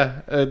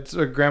 Yeah, it's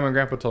what Grandma and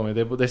Grandpa told me.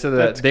 They said that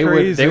That's they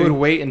crazy. would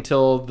wait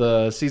until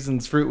the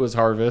season's fruit was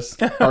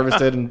harvested at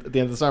the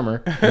end of the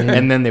summer,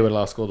 and then they would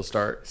allow school to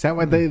start. Is that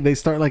why they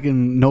start like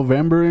in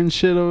November and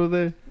shit over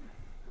there?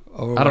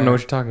 Over I don't know where?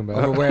 what you're talking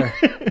about. Over where?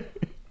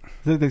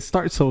 They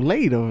start so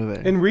late over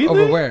there. In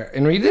Ridley? Over where?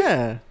 In Reedley?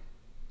 Yeah.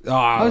 Oh,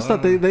 I always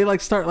thought they like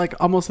start like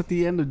almost at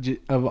the end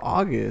of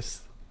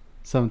August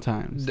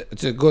sometimes.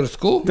 to go to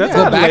school. That's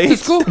go not back to late.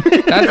 school.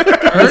 That's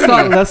That's not,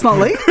 early. that's not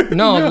late?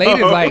 No, late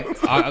is like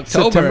October.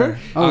 September?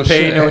 Oh,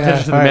 Pay shit. no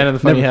attention to the All man in the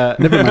funny never, hat.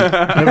 Never mind.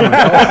 Never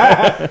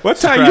mind. What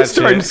time you Scratch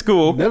starting it.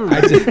 school? Never I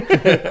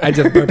mind.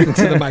 just burped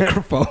into the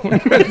microphone.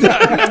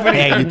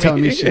 Hey, you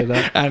telling me shit,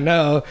 huh? I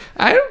know.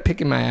 I'm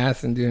picking my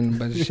ass and doing a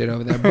bunch of shit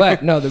over there.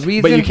 But no, the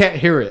reason. But you can't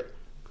hear it.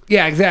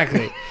 Yeah,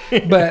 exactly.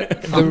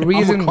 But the I'm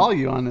reason. gonna call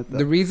you on it though.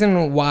 The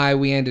reason why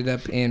we ended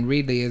up in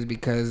Reedley is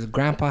because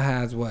Grandpa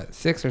has what,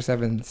 6 or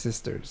 7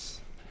 sisters.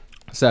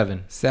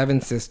 7. 7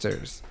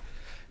 sisters.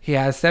 He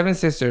has 7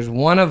 sisters.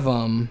 One of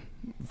them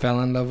fell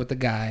in love with the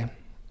guy,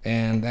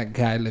 and that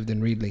guy lived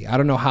in Reedley. I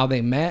don't know how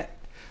they met,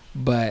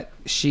 but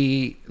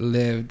she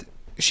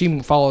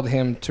followed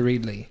him to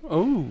Reedley.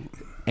 Oh.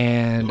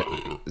 And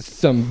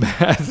some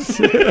bad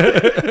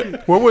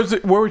Where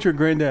was your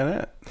granddad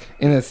at?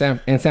 in San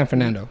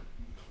Fernando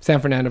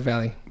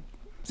Valley,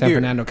 Here.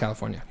 Fernando,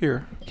 California.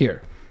 Here.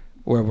 Here,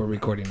 where we're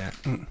recording at.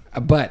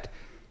 But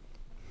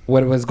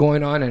what was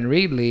going on in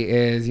Reedley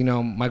is,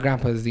 my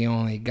grandpa is the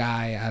only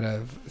guy out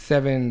of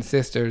 7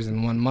 sisters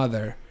and 1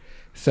 mother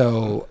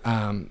So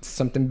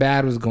something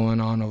bad was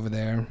going on over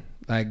there,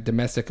 like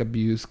domestic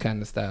abuse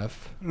kind of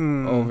stuff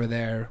over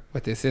there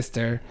with his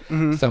sister.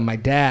 So my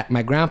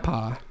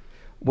grandpa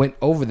went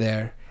over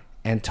there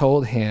and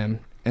told him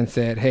and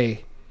said,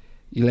 hey,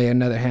 you lay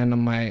another hand on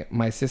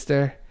my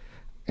sister,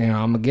 you know,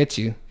 I'm gonna get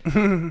you.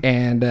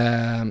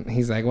 And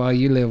he's like, well,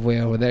 you live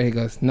way over there. He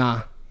goes,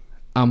 nah,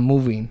 I'm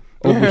moving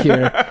over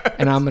here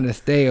and I'm gonna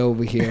stay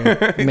over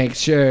here. Make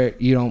sure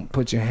you don't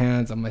put your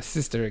hands on my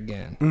sister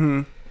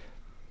again.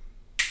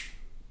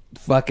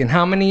 Fucking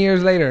how many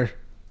years later?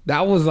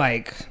 That was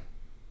like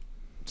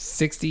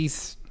 60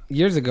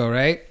 years ago,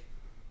 right?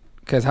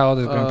 Because how old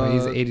is grandpa?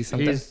 He's 80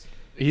 something.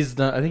 He's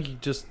not, I think he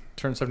just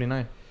turned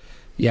 79.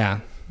 Yeah,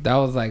 that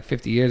was like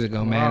 50 years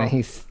ago, man, and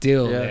he's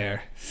still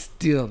there.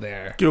 Still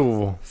there.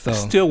 Yo, So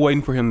still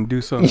waiting for him to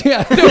do something.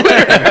 yeah, still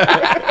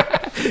there.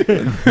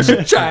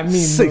 Try me.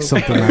 Say Mo.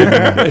 something.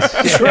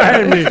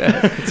 Try me.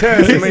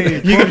 Test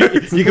me.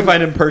 You can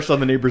find him perched on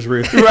the neighbor's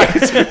roof. Right.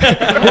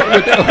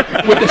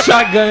 with the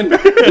shotgun,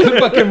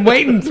 fucking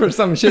waiting for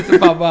some shit to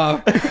pop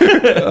off.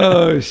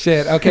 Oh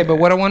shit. Okay, but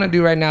what I want to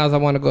do right now is I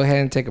want to go ahead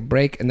and take a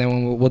break, and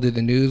then we'll do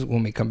the news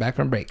when we come back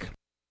from break.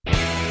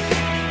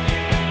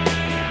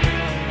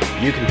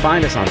 You can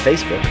find us on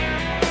Facebook,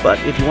 but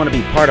if you want to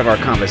be part of our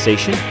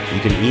conversation, you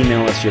can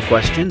email us your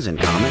questions and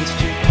comments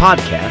to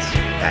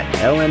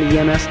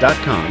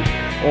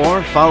podcast@lnems.com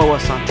or follow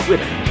us on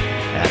Twitter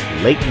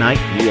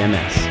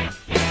 @LateNightEMS.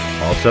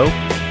 Also,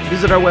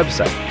 visit our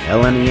website,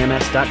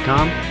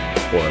 lnems.com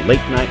or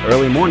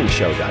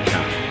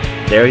LateNightEarlyMorningShow.com.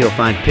 There you'll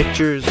find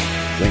pictures,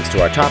 links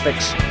to our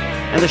topics,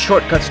 and the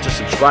shortcuts to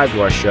subscribe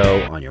to our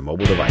show on your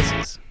mobile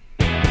devices.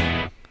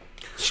 How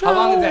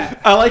long is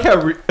that? I like how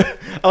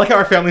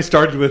our family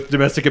started with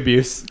domestic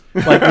abuse.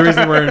 Like the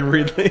reason we're in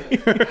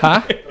Reedley.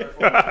 Huh?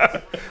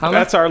 How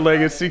That's our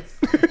legacy.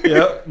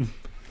 Yep.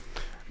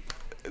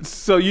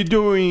 So you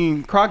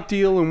doing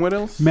Crocodile and what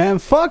else? Man,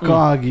 fuck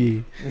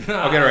Augie.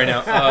 I'll get it right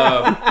now.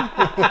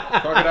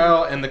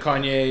 Crocodile and the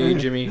Kanye and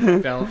Jimmy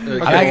Kimmel.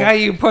 I like how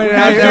you pointed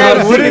out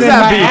there. What is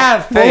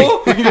that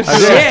Fool?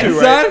 Shit,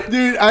 son.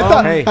 Dude,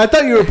 I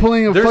thought you were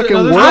pulling a fucking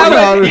another-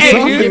 workout or Hey,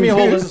 something. dude. Give me a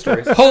whole list of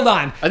stories. Hold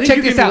on. I think Check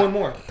you this give me out. one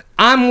more.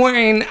 I'm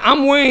wearing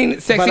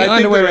sexy But I think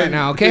underwear the- right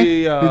now.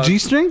 Okay. The, The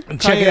G-string?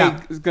 Check it out.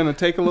 Is gonna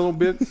take a little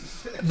bit.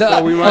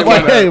 The, we might okay.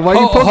 wanna- Hey, why you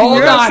poking hold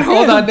your ass on,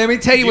 hold again? on. Let me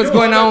tell you what's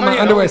going on with my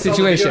underwear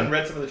situation.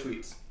 Read some of the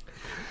tweets.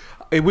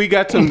 Hey, we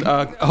got some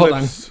Hold on.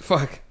 clips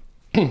Fuck.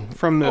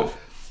 from the.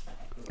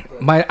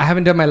 I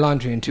haven't done my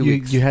laundry in 2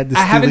 weeks. You had the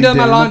I haven't Steely done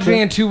my Dan laundry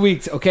look? in 2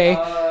 weeks. Okay.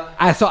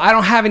 So I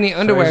don't have any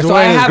underwear. he's So I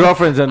wearing his have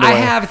girlfriend's underwear. I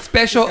have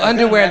special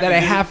underwear that I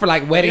have for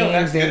like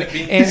weddings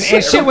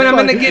and shit when I'm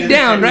gonna get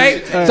down,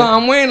 right? So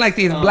I'm wearing like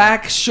these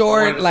black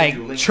short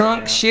like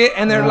trunk shit,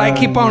 and they're like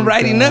keep on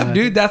riding up,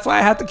 dude. That's why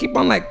I have to keep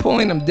on like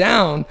pulling them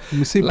down. Let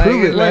me see, Like,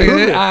 prove it. like,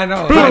 Prove it. I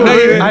know.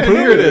 I didn't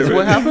hear this.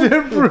 What happened? I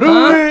didn't hear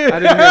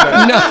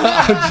that. No,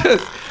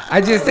 I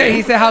just said.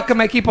 He said, "How come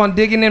I keep on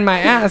digging in my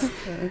ass?"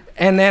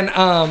 And then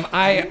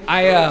I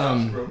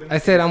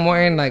said I'm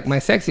wearing like my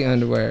sexy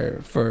underwear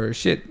for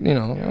shit, you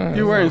know.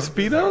 You wearing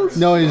Speedos?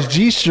 No, his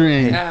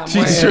G-string. Yeah, I'm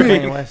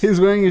wearing- He's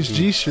wearing his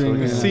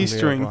G-string.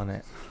 C-string.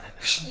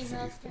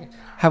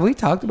 Have we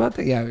talked about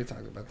that? Yeah, we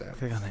talked about that.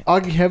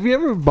 Augie, have you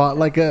ever bought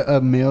like a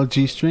male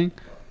G-string?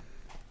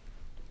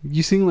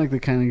 You seem like the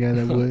kind of guy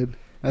that would.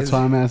 That's why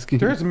I'm asking.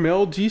 There's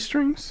male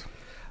G-strings?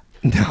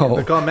 No,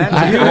 They're called man-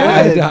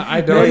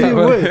 I don't. Yeah, you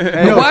would.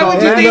 No, Why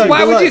would you think?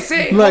 Why would you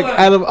say? Like, Hold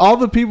on. out of all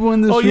the people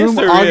in this Oh, yes, room,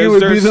 there Augie is.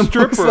 would be There's the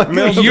stripper. most like,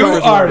 Male You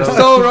strippers are are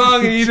so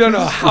wrong, and you don't know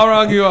how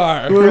wrong you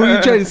are. What are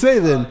you trying to say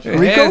then?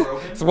 Rico?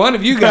 It's one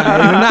of you guys,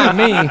 not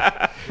me.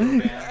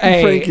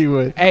 Hey, Frankie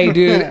would. Hey,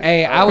 dude.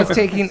 Hey, I was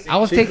taking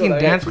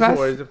dance class.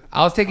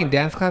 I was taking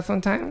dance class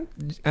one time.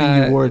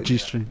 And you wore a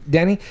G-string.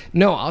 Danny?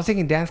 No, I was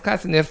taking dance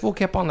class, and this fool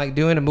kept on like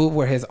doing a move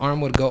where his arm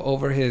would go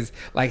over his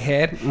like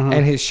head,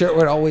 and his shirt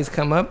would always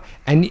come up,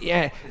 and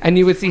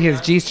you would see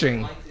his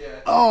G-string.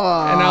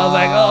 Oh. And I was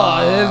like,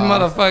 oh, this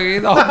motherfucker,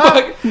 he's all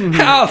fuck.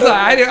 I was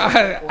like,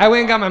 I went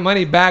and got my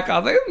money back. I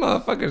was like, this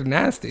motherfucker's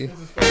nasty.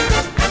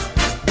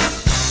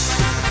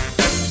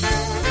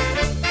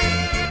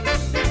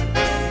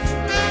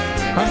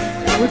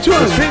 Which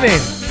one? What's his name?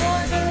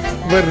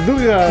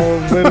 Verduga.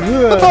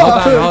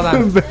 Hold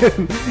on.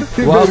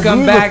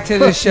 Welcome back to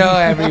the show,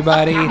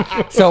 everybody.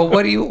 So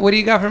what do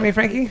you got for me,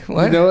 Frankie?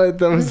 What? You know what?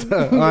 That was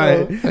all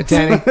right.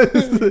 Danny?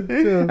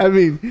 I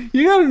mean,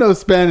 you gotta know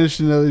Spanish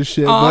to know this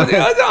shit. Oh,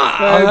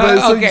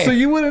 So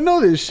you wouldn't know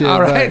this shit.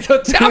 All right,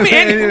 so tell me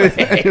anyway,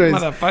 anyways,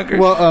 motherfucker.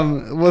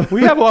 Well,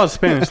 We have a lot of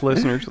Spanish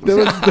listeners. there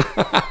was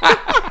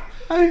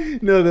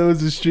there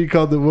was a street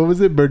called what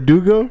was it,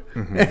 Verdugo?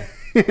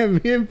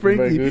 And me and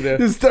Frankie Verdugo.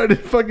 just started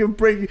fucking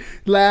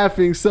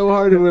laughing so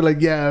hard, and we're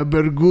like, "Yeah,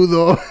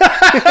 Vergudo."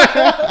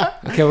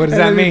 Okay, what does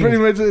that And mean? Pretty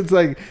much, it's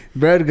like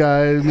bread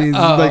guy. It means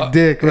like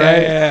dick,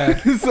 right? Yeah.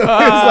 So it's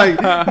like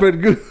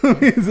Vergudo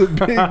means a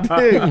big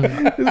dick.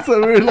 And so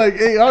we're like,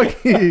 "Hey,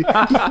 Augie,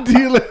 do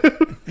you live?"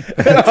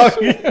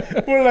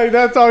 Augie, we're like,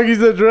 "That's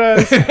Augie's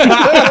address."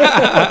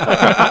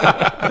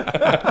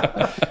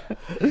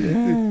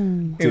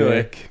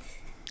 Anyway.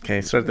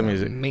 Okay, start the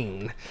music.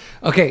 Mean.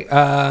 Okay,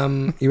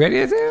 you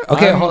ready, Isaiah?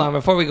 Okay, hold on.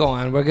 Before we go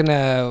on, we're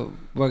gonna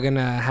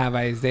have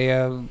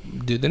Isaiah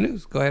do the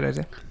news. Go ahead,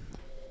 Isaiah.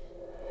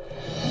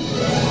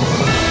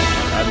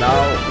 And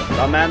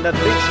now, the man that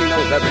thinks he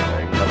knows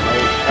everything, but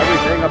knows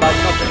everything about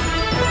nothing.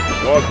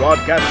 Your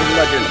broadcasting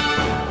legend,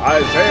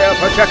 Isaiah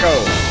Pacheco.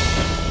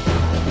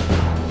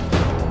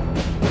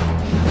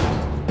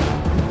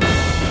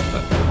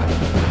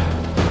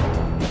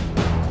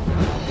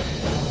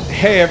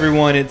 Hey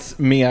everyone, it's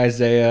me,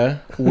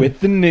 Isaiah, with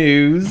the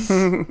news.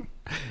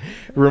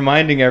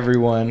 Reminding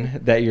everyone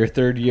that your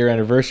 3rd year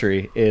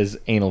anniversary is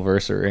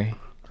anniversary.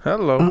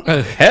 Hello.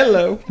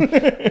 Hello.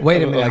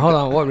 Wait a minute. Hold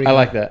on. What Rico? I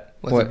like that.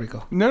 What's What? it,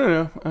 Rico?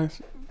 No.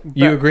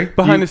 You agree?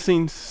 Behind the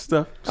scenes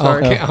stuff. Oh,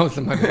 Sorry. okay. I was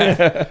in my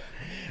bad.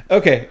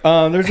 Okay,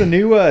 there's a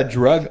new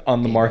drug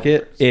on the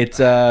market. It's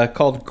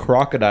called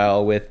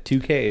Crocodile with 2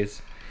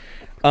 Ks.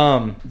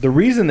 The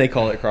reason they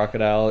call it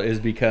Crocodile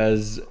is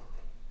because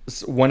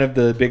one of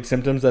the big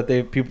symptoms that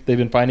they've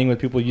been finding with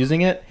people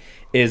using it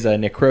is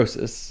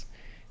necrosis,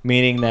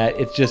 meaning that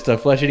it's just a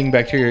flesh-eating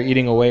bacteria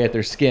eating away at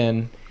their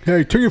skin.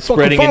 Hey, turn your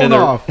Spreading fucking into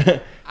phone their-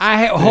 off.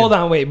 Hold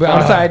on, wait, but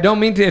I'm sorry. I don't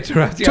mean to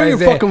interrupt you. Turn your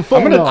Isaiah. fucking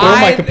phone I'm gonna off. throw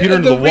my computer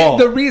into the wall.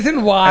 The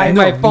reason why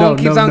No, my phone no,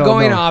 keeps no, on no,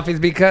 going no. off is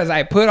because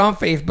I put on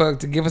Facebook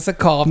to give us a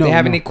call if No, they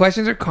have no. any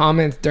questions or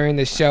comments during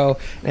the show,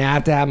 and I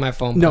have to have my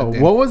phone No, plugged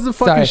in. what was the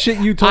fucking Sorry. shit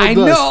you told I us?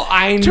 know.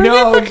 Turn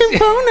your fucking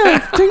phone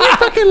off. Turn your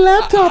fucking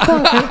laptop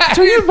off.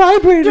 Turn your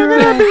vibrator You're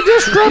going to be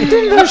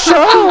disrupting the show.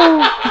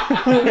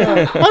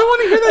 I don't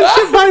want to hear that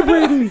shit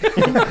vibrating.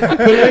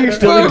 But now you're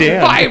still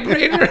down.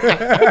 Vibrator.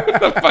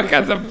 The fuck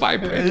has a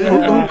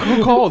vibrator?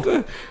 Who called?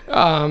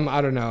 I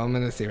don't know. I'm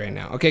gonna see right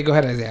now. Okay, go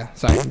ahead, Isaiah.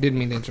 Sorry, didn't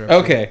mean to interrupt.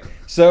 Okay,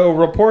 so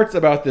reports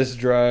about this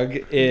drug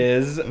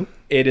is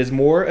it is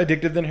more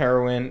addictive than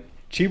heroin,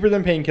 cheaper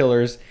than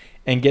painkillers,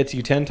 and gets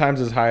you 10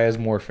 times as high as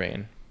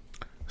morphine.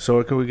 So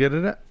where can we get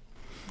it at?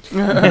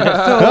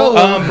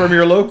 From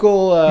your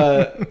local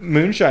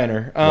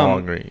moonshiner.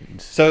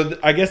 Walgreens. So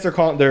I guess they're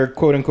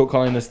quote unquote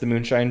calling this the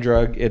moonshine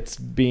drug. It's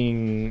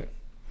being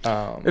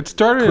It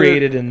started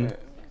created in.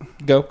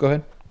 Go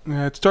ahead.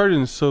 Yeah, it started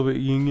in the Soviet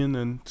Union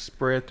and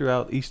spread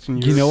throughout Eastern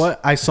Europe. You know what?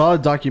 I saw a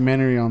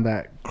documentary on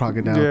that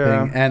crocodile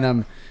thing,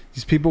 and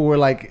these people were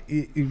like,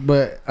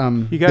 but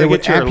you gotta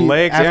get your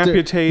legs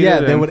amputated. Yeah,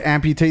 they would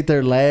amputate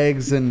their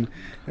legs and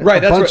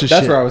Right, that's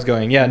shit. where I was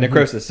going. Yeah,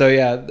 necrosis. So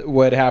yeah,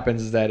 what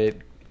happens is that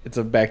it's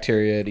a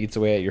bacteria. It eats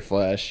away at your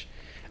flesh.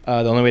 The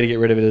only way to get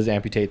rid of it is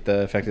amputate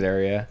the affected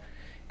area.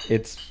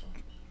 It's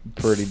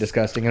pretty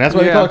disgusting, and that's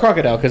why they call it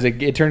crocodile, because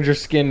it turns your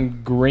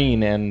skin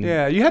green and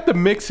you have to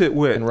mix it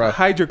with and rough.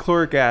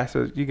 hydrochloric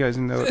acid. You guys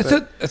know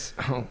that.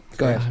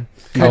 Go ahead.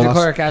 You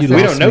Hydrochloric lost- acid. you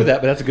we lost don't know me.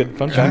 that, but that's a good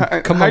fun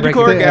fact. Come on, break it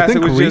hydrochloric I acid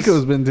think was Rico's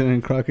just, been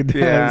doing crocodiles.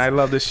 yeah, I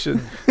love this shit.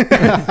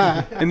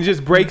 And it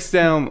just breaks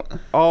down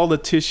all the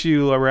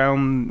tissue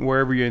around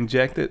wherever you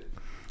inject it,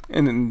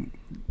 and then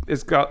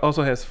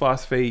also has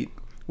phosphate,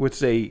 which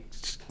they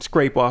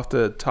scrape off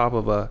the top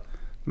of a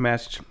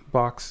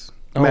matchbox.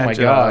 Oh my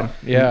god!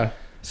 Yeah.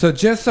 So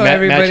just so Match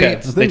everybody,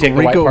 heads. I They think take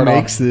the white Rico part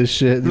makes off. this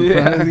shit.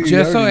 Yeah. He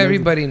just so already knows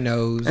everybody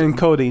knows, And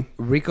codeine.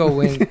 Rico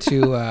went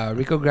to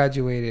Rico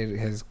graduated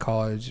his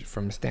college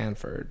from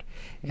Stanford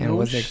and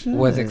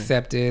was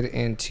accepted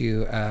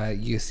into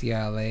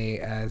UCLA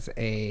as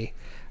a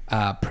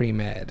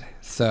pre-med.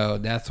 So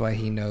that's why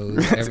he knows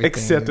everything.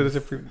 Accepted as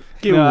a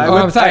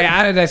I'm sorry.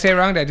 Did I say it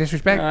wrong? Did I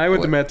disrespect? I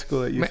went to med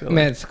school at UCLA.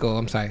 Med school.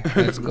 I'm sorry.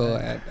 Med school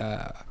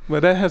at.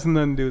 But that has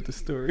nothing to do with the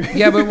story.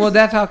 Yeah, but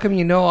that's how come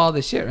you know all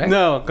the shit, right?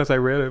 No, because I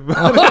read it.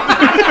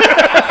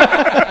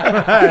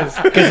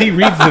 Because he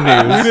reads the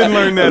We news. didn't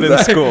learn that in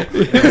school.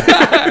 You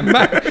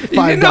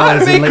didn't know how to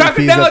 $5 make in late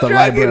fees crocodile at the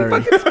drug in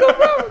library. fucking school,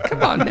 bro.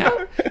 Come on now.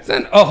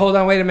 Son, hold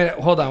on. Wait a minute.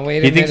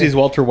 He thinks he's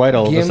Walter White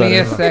all of a Give me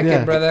a sudden. second,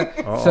 Yeah. brother.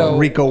 So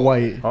Rico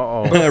White.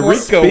 Rico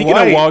Speaking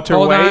White. of Walter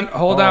hold White,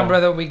 on,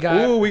 brother. We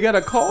got ooh, we got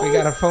a call.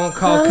 a phone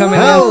call coming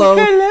Hello.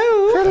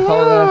 in.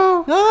 Hold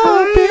on.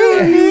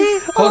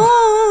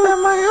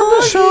 Am I on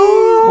the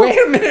show? Wait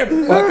a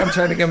minute. Fuck, I'm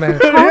trying to get my.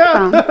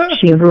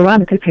 She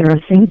Veronica Para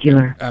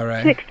singular. All To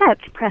right.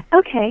 accept, press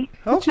OK.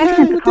 Okay. I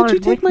sent the Did caller's you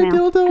take my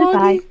voicemail. dildo,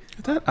 Goodbye. Augie?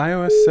 Is that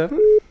iOS 7?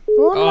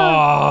 Oh,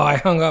 I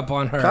hung up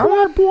on her.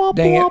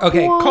 Dang it.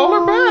 Okay, Call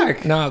her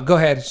back. No, go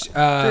ahead.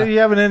 You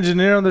have an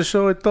engineer on the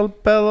show. It's all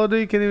pelo.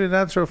 You can't even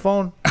answer a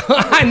phone.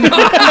 I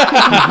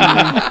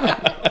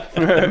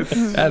know.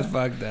 That's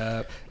fucked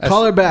up. That's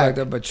Call her back. fucked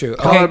up, but true.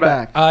 Call her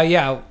back.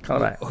 Yeah. Call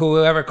her back.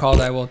 Whoever called,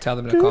 I will tell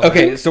them to call.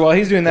 Okay, back. so while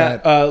he's doing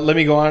that, let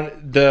me go on.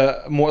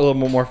 A little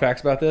more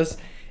facts about this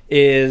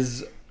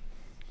is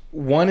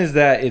one is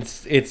that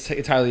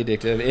it's highly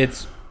addictive.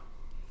 It's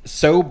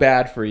so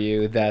bad for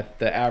you that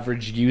the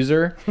average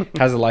user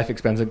has a life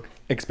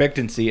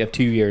expectancy of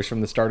 2 years from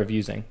the start of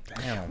using.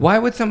 Why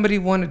would somebody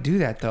want to do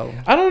that though?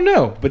 I don't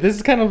know, but this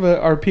is kind of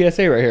our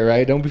PSA right here,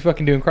 right? Don't be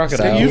fucking doing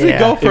crocodile. They usually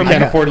go if you from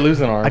can't afford to lose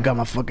an arm. I got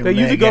my fucking They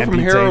usually leg go from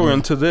amputated.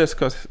 heroin to this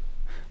because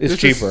It's this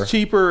cheaper. is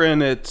cheaper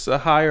and it's a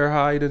higher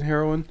high than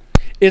heroin.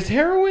 Is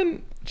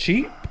heroin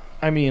cheap?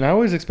 I mean, I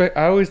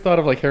always thought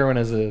of like heroin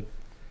as a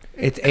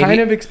It's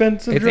kind of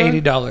expensive. It's drug.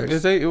 $80.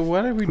 Is they?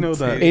 Why do we know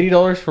that?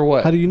 $80 for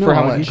what? How do you know For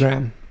how how much?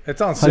 Gram. It's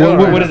on How do you sale.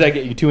 know? What does that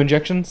get you? 2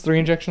 injections? 3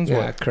 injections?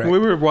 Yeah, What? correct. We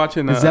were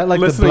watching. Is that like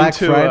the listening Black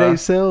to, Friday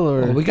sale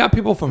or? Well, we got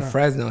people from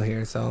Fresno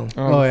here, so.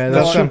 Oh yeah,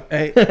 that's Well, true.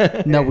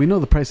 Hey, No, we know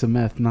the price of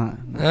meth. Not.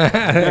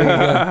 There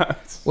you go.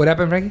 What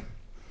happened, Frankie?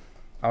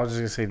 I was just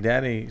gonna say,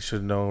 Daddy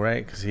should know,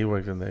 right? Because he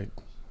worked in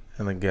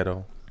the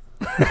ghetto.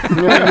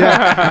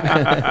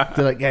 Yeah.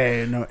 They're like,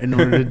 hey, no, in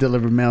order to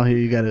deliver mail here,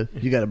 you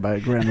gotta buy a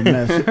gram of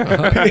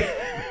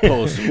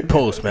meth.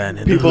 Postman.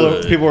 In People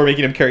were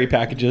making him carry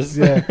packages.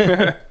 Yeah.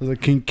 I was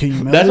like, can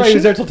you mail That's why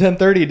this he was shit? there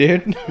till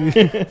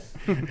 10:30,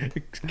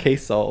 dude.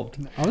 Case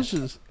solved. I was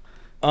just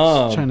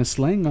trying to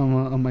slang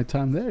on my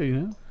time there, you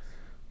know.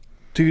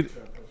 Dude,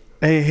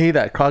 hey,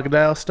 that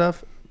crocodile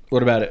stuff.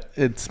 What about it?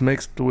 It's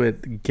mixed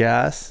with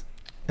gas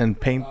and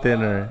paint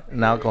thinner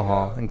and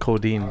alcohol and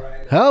codeine.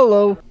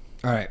 Hello.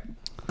 All right.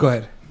 Go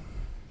ahead.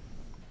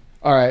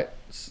 All right.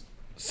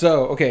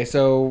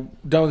 So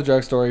done with the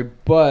drug story,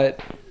 but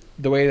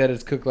the way that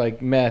it's cooked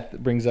like meth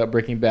brings up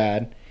Breaking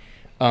Bad.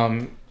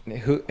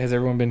 Who has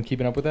everyone been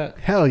keeping up with that?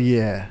 Hell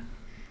yeah.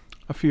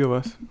 A few of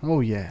us. Oh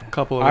yeah. A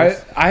couple of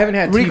us. I haven't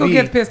had Rico TV.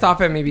 gets pissed off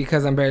at me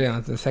because I'm barely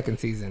on the second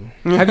season.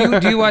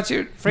 Do you watch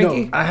it,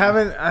 Frankie? I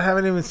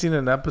haven't even seen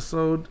an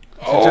episode.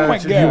 Oh my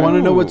god! You want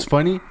to know what's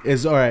funny?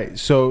 Is all right.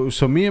 So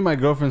me and my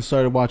girlfriend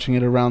started watching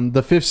it around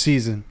the 5th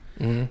season,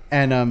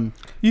 and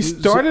You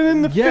started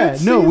in the yeah.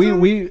 fifth No,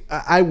 season?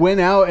 I went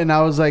out and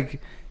I was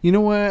like, you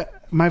know what?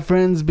 My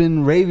friend's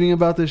been raving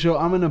about this show.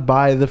 I'm gonna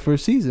buy the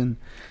first season.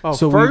 Oh,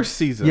 So first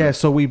season. Yeah.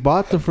 So we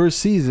bought the first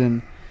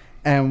season,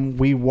 and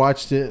we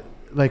watched it.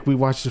 Like we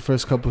watched the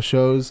first couple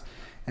shows,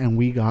 and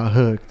we got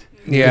hooked.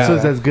 Yeah. This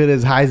was as good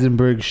as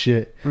Heisenberg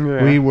shit.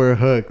 Yeah. We were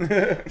hooked.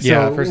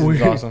 Yeah, first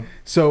season's awesome.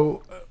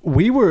 So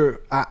we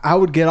were. I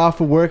would get off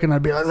of work and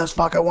I'd be like, "Let's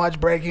fucking watch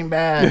Breaking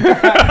Bad."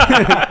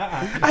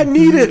 I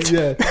need it.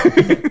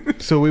 Yeah.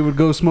 So we would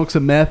go smoke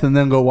some meth and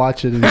then go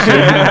watch it and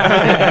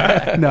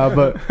shit. No,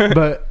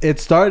 but it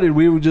started.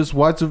 We would just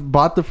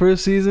bought the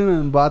first season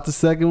and bought the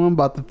second one,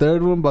 bought the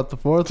third one, bought the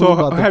fourth one. So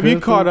Bought the have you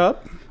fifth caught one.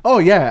 up? Oh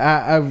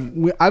yeah,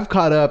 I've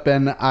caught up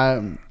and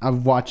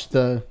I've watched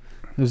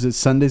was it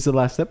Sunday's the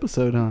last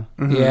episode, huh?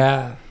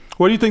 Yeah.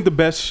 What do you think the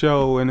best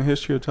show in the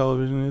history of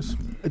television is?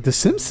 The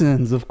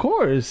Simpsons, of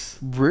course.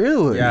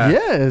 Really? Yeah,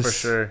 Yes, for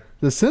sure.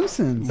 The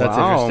Simpsons. That's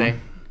Wow.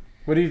 interesting.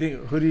 What do you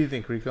think? Who do you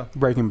think, Rico?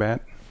 Breaking Bad.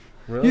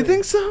 Really? You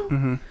think so?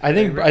 Mm-hmm. I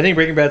think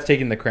Breaking Bad's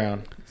taking the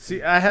crown.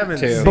 See, I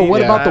haven't. Too. Seen But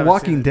what it. I about The haven't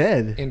Walking seen it.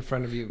 Dead? In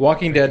front of you.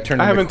 Walking Dead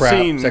turned I into haven't crap.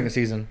 seen- Second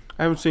season.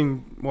 I haven't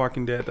seen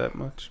Walking Dead that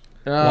much.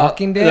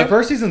 Walking Dead? The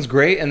first season's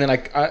great, and then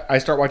I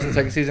start watching the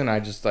second season, and I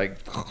just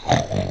like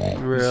just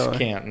Really?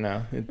 can't.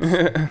 No,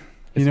 it's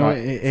You know, not-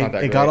 it's not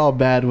that it got great. all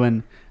bad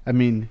when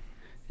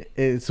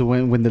it's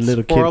when the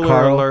little Spoiler kid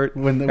Carl alert.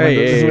 when the, Hey, when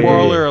the, hey, when the-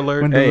 Spoiler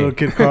alert. when the Hey. little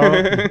kid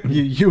Carl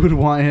you would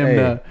want him Hey.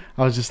 to.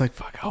 I was just like,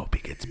 fuck, I hope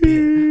he gets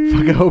bit.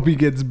 Fuck, I hope he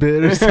gets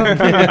bit or something.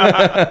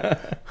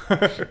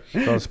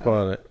 Don't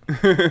spoil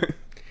it.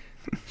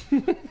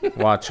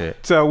 Watch it.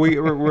 So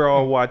we're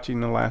all watching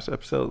the last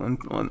episode,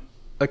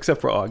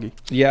 except for Augie.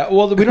 Yeah,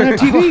 well, we don't have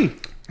TV.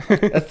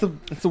 That's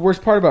the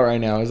worst part about right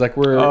now. Is like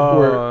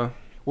we're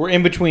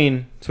in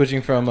between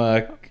switching from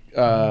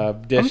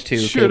dish to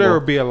sure cable. there will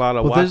be a lot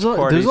of Well, watch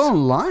parties. there's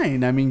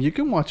online. I mean, you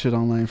can watch it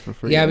online for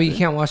free. Yeah, I but you think.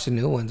 can't watch the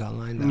new ones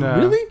online though. No.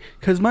 Really?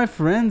 Because my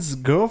friend's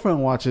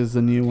girlfriend watches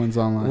the new ones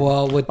online.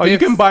 Well, with Oh, you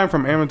this- can buy them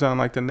from Amazon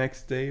like the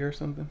next day or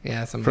something.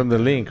 Yeah, something From the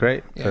link,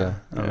 right? Yeah.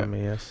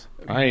 Yes.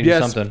 I need to do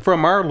Yes, something.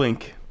 from our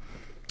link.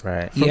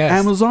 Right. From Yes.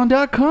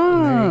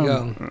 Amazon.com. There you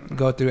go.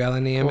 Go through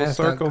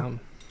lnems.com.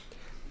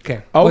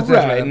 Okay. All What's this,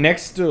 right, Ryan?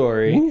 next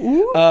story.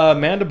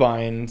 Amanda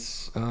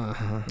Bynes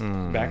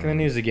back in the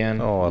news again,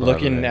 Oh,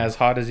 looking lovely. as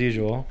hot as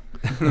usual.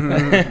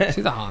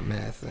 She's a hot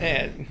mess.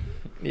 And,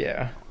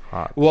 yeah.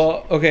 Hot.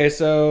 Well, okay,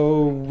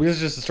 so this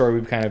is just a story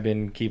we've kind of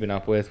been keeping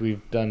up with.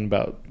 We've done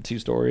about 2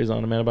 stories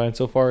on Amanda Bynes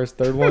so far. It's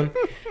third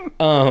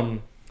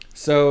one.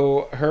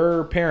 So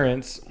her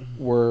parents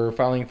were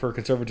filing for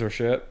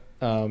conservatorship,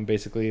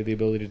 basically the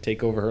ability to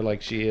take over her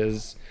like she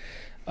is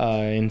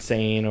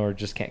insane or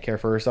just can't care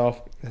for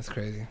herself. That's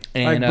crazy.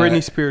 And, Like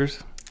Britney Spears.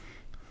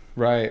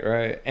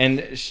 Right. And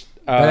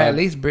But at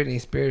least Britney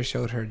Spears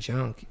showed her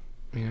junk.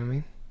 You know what I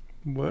mean?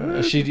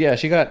 What? she got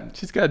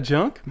She's got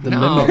junk?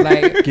 No,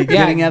 like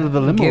Getting out of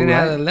the limo, Getting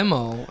out right? of the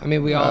limo. I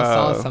mean, we all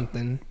saw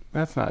something.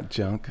 That's not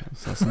junk.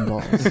 Saw some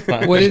balls.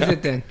 What is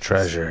it then?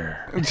 Treasure.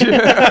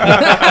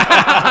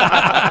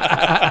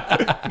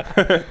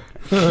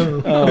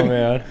 oh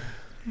man.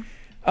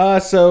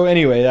 So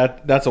anyway,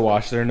 that's a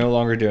wash. They're no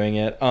longer doing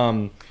it.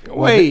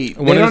 Wait,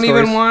 They don't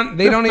even want.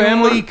 They the don't even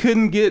family want.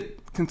 couldn't get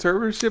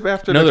conservatorship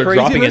after No, the they're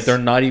craziness? dropping it. They're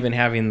not even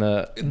having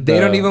the They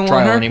don't even want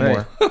trial her?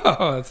 anymore.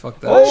 Oh, that's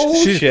fucked up.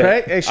 Oh She's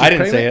shit! she's I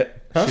didn't say pregnant?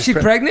 it. Huh? She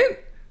pregnant?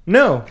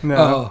 No. No.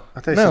 Oh, I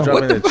thought No. she's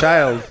dropping the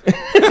child.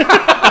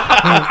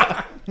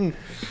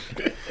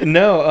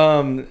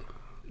 No.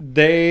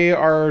 They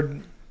are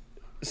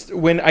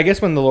when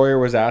the lawyer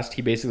was asked,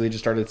 he basically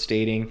just started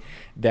stating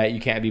that you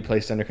can't be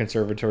placed under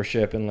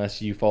conservatorship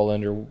unless you fall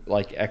under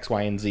like X,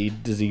 Y, and Z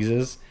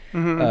diseases,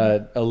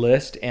 a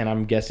list. And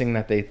I'm guessing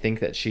that they think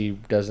that she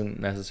doesn't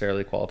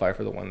necessarily qualify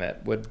for the one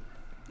that would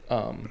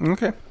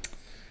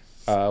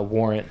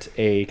warrant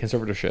a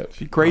conservatorship.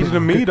 She crazy to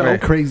me though.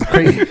 Crazy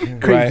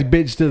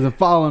bitch doesn't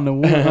fall under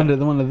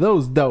one of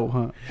those though,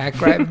 huh? Act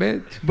right,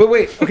 bitch. But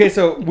wait, okay,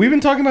 so we've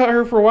been talking about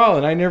her for a while,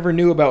 and I never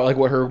knew about like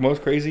what her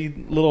most crazy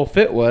little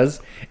fit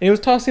was, and it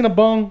was tossing a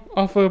bong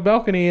off a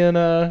balcony in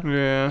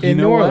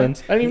New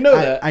Orleans. I didn't even know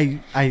that.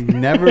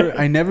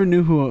 I never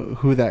knew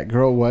who that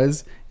girl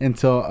was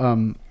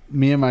until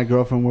me and my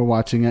girlfriend were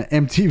watching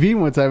MTV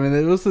one time, and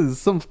it was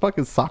some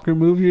fucking soccer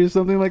movie or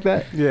something like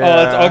that. Yeah.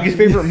 Oh, it's Augie's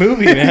favorite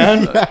movie, man.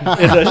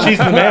 She's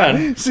the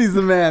man. She's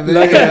the man.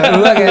 Look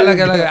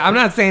at. I'm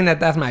not saying that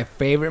that's my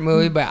favorite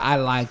movie, but I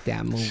like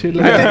that movie.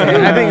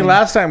 I think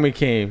last time we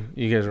came,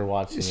 you guys were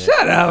watching it.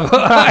 Shut up.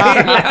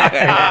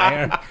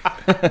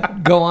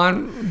 Go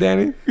on,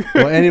 Danny.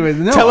 Well, anyways,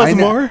 no. Tell us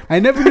more.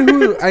 I never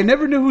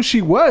knew who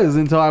she was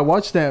until I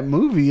watched that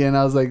movie, and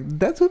I was like,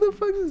 "That's who the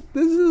fuck is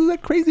this? Is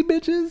that crazy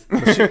bitches?"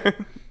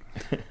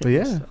 But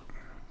yeah.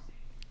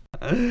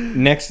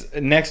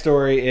 Next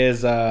story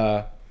is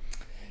LA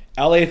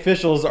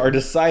officials are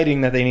deciding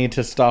that they need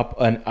to stop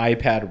an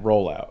iPad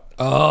rollout.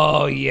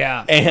 Oh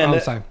yeah.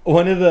 And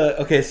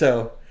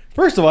so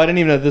first of all, I didn't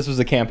even know this was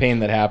a campaign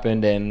that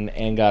happened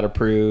and got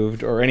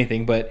approved or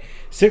anything, but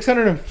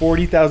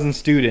 640,000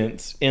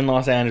 students in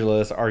Los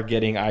Angeles are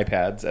getting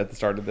iPads at the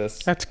start of this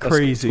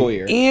school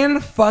year. In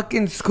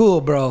fucking school,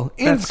 bro.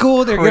 In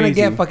school, they're going to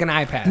get fucking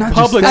iPads. Not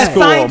Public just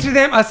that.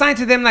 school. Assigned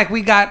to them like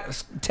we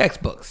got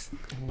textbooks.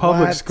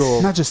 Public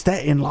school. Not just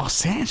that, in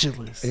Los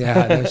Angeles.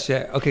 Yeah, no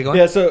shit. Okay, go on.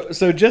 Yeah,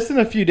 so just in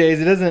a few days,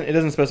 it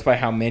doesn't specify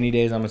how many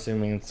days. I'm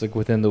assuming it's like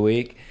within the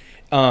week.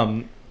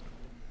 There's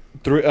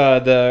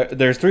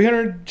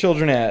 300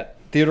 children at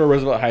Theodore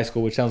Roosevelt High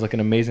School, which sounds like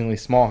an amazingly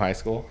small high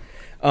school.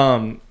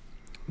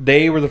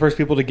 They were the first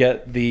people to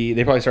get they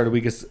probably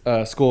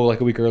started school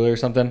like a week earlier or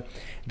something.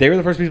 They were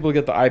the first people to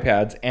get the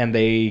iPads, and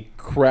they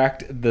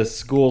cracked the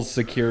school's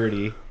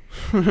security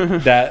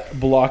that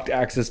blocked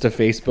access to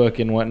Facebook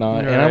and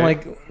whatnot. Right. And I'm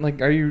like,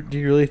 do you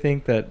really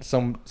think that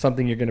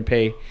something you're going to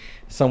pay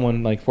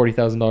someone like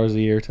 $40,000 a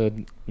year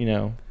to,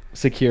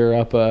 secure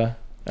up an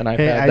iPad?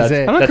 Hey,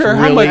 Isaiah, I don't care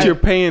how much you're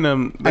paying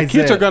them. The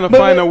kids are going to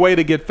find a way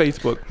to get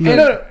Facebook.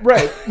 No,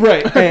 right.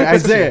 Hey,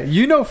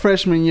 Isaiah,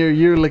 freshman year,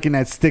 you're looking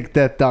at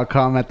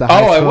stickdeath.com at the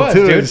high school. I was,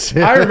 too,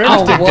 dude. I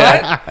remember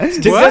What?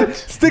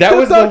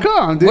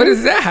 Stickdeath.com, dude. What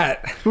is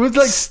that? It was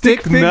like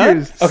stick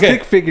figures. Okay.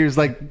 Stick figures,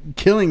 like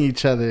killing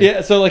each other.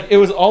 Yeah, so like it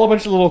was all a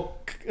bunch of little,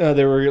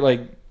 they were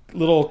like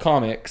little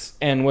comics,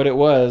 and what it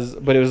was,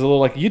 but it was a little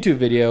like YouTube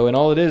video, and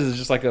all it is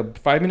just like a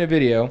 5-minute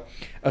video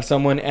of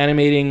someone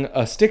animating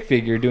a stick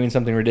figure doing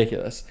something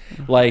ridiculous,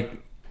 like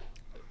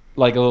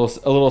a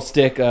little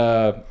stick.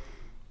 My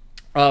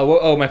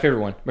favorite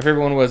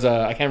one was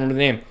I can't remember the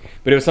name,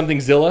 but it was something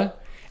Zilla,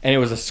 and it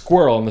was a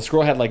squirrel, and the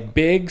squirrel had like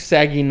big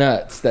saggy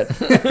nuts that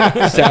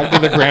sagged to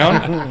the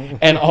ground,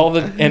 and all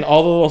the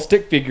little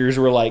stick figures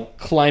were like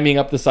climbing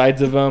up the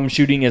sides of him,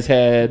 shooting his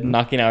head,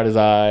 knocking out his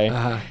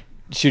eye,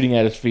 shooting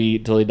at his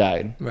feet till he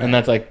died, and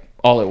that's like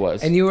all it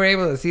was. And you were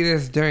able to see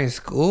this during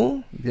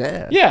school?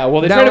 Yeah.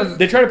 Well, they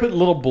try to put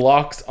little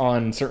blocks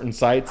on certain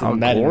sites,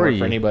 and that didn't work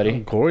for anybody. How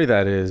gory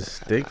that is.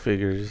 Stick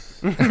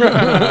figures.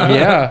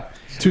 Yeah.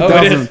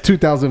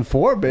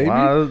 2004, baby.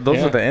 Wow,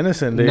 those are the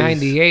innocent days.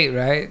 98,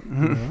 right?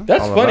 Mm-hmm.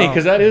 That's funny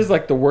because that is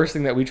like the worst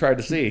thing that we tried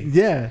to see.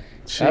 Yeah.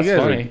 That's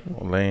funny.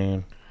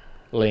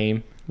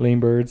 Lame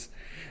birds.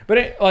 But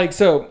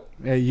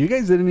Yeah, you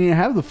guys didn't even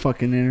have the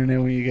fucking internet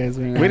when you guys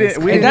were in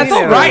that's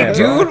all right,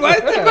 dude.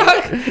 What the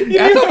fuck?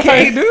 That's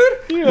okay, dude.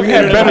 We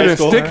had better than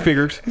stick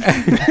figures.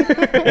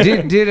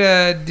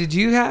 Did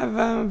you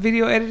have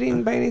video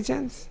editing by any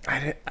chance?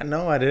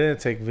 No, I didn't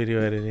take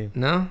video editing.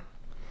 No?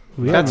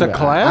 That's a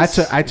class?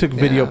 I took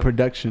video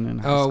production in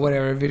high school.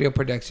 Whatever, video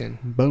production.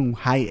 Boom,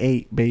 high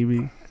 8,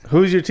 baby.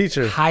 Who's your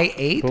teacher? High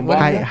 8?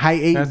 High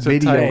 8 That's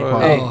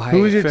video.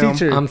 Who's your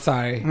teacher? I'm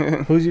sorry.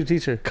 Who's your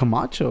teacher?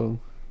 Camacho.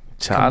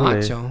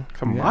 Camacho.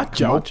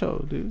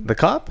 Camacho, dude. The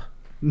cop?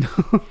 No,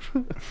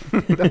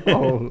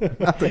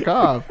 not the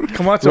cop.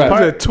 Camacho.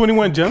 Right.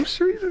 21 Jump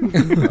Street?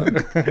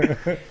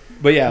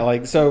 But yeah,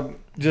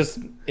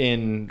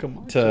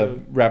 to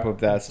wrap up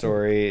that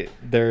story,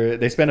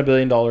 they spent $1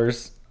 billion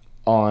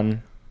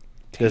on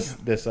this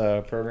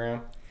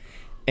program,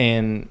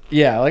 and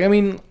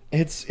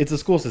it's a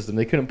school system.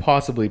 They couldn't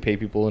possibly pay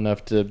people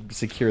enough to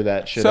secure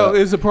that shit. So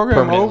is the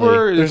program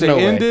over? Is it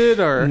ended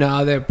or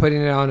no? They're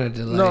putting it on a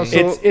delay. No,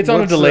 so it's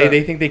on a delay.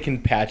 They think they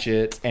can patch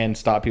it and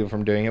stop people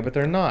from doing it, but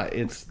they're not.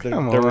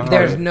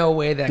 There's no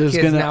way that there's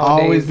kids gonna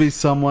nowadays always be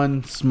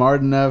someone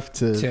smart enough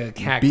to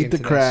beat the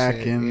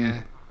crack and.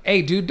 Yeah.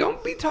 Hey, dude,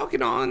 don't be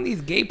talking on these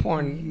gay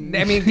porn.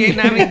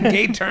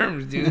 Gay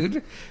terms,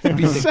 dude. Beat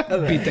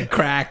the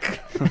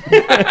crack.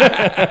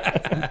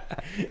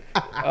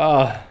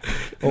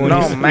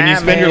 When you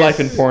spend your life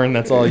in porn,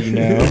 that's all you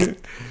know.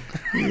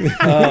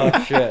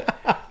 Oh shit.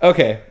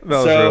 Okay,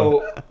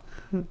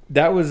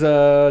 that was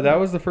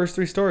the first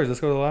 3 stories. Let's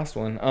go to the last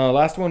one.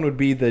 Last one would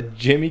be the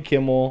Jimmy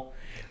Kimmel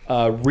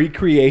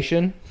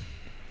recreation,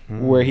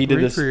 where he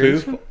did the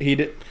spoof. He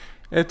did.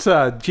 It's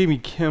Jimmy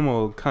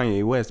Kimmel,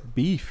 Kanye West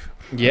beef.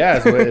 Yeah,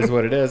 is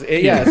what it is.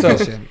 So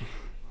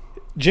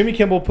Jimmy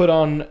Kimmel put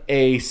on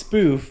a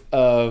spoof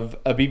of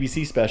a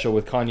BBC special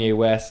with Kanye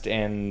West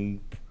and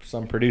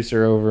some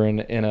producer over in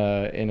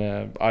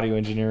a audio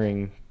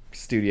engineering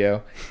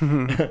studio.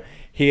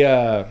 He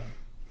I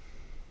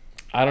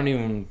don't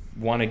even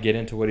want to get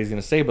into what he's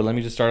going to say, but let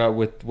me just start out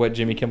with what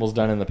Jimmy Kimmel's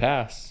done in the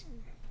past.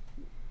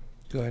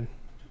 Go ahead.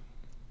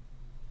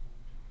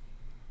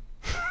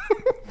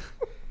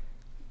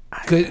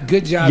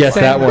 Good job. Yes,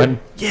 that one.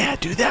 Yeah,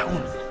 do that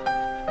one.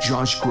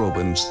 Josh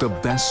Groban's The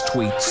Best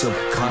Tweets of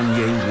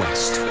Kanye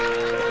West.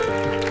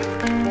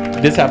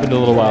 This happened a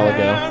little while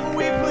ago.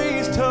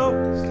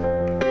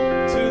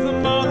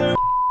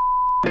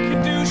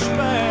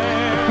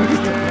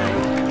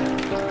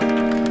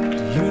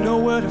 You know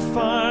where to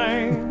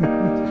find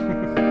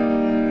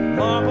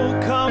marble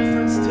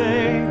conference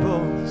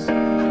tables,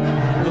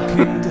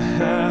 looking to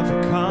have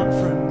a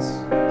conference.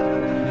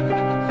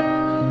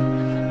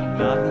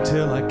 Not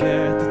until I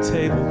get the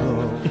table though.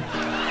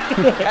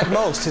 At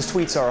most, his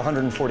tweets are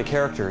 140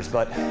 characters,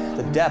 but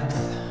the depth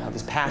of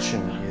his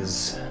passion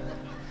is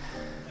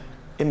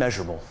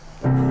immeasurable.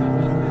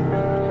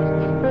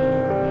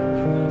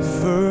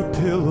 Fur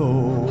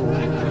pillows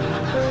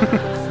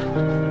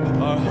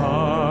are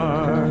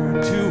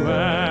hard to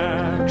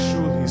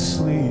actually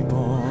sleep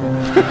on.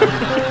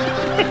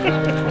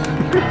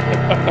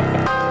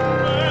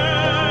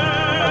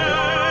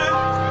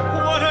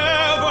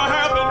 Whatever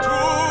happened to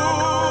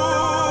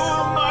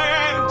my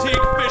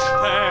antique fish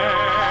tank?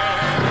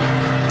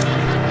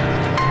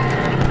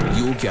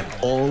 You'll get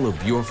all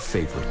of your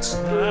favorites.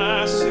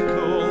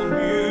 Classical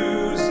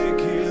music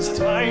is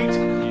tight.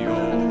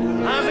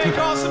 I make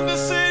awesome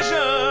decisions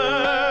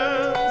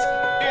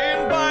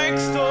in bike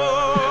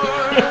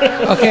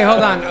stores. Okay,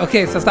 hold on.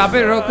 Okay, so stop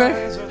it real quick.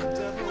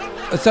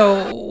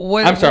 So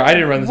what? I'm sorry, I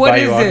didn't run this what by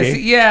is you, this?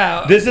 Augie.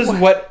 Yeah.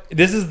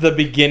 This is the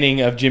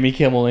beginning of Jimmy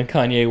Kimmel and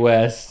Kanye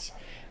West.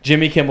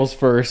 Jimmy Kimmel's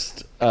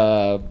first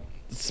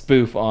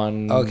spoof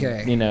on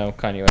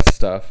Kanye West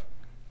stuff.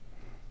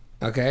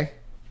 Okay.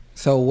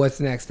 So what's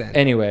next then?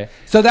 Anyway,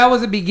 so that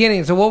was the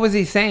beginning. So what was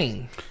he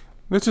saying?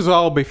 This is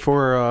all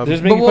before.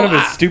 Just making fun of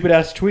his stupid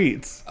ass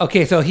tweets.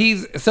 Okay,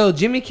 so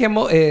Jimmy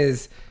Kimmel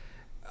is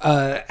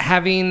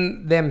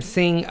having them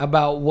sing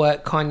about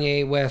what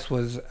Kanye West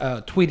was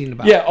tweeting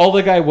about. Yeah, all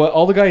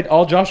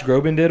Josh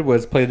Groban did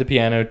was play the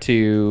piano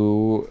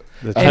to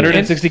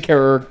 160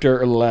 character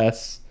or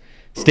less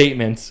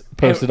statements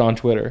posted on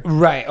Twitter.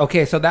 Right.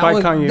 Okay. So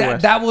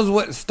that was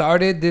what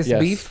started this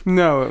beef.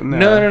 No.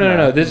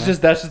 That's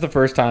just the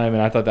first time,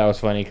 and I thought that was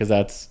funny because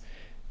that's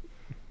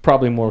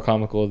probably more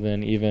comical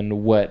than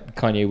even what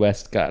Kanye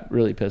West got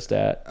really pissed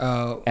at.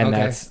 Oh, and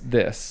that's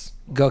this.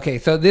 Okay.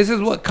 So this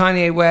is what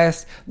Kanye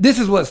West. This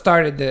is what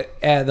started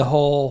the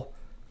whole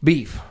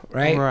beef.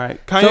 Right.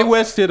 Right. Kanye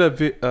West did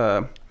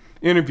a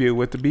interview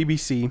with the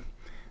BBC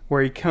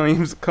where he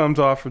comes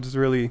off as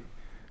really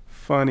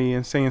funny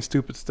and saying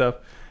stupid stuff,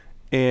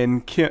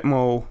 and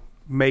Kimmel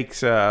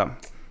makes a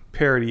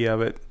parody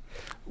of it.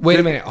 Wait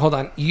a minute, hold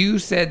on. You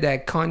said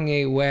that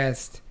Kanye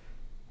West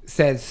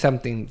said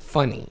something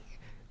funny,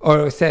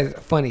 or says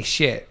funny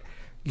shit.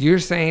 You're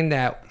saying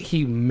that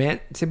he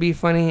meant to be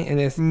funny in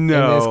this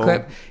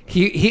clip?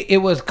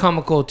 It was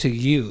comical to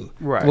you,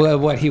 right?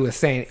 What he was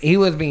saying, he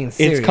was being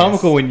serious. It's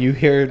comical when you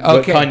hear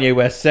what Kanye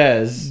West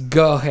says.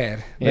 Go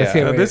ahead. Let's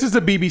hear it. This is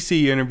a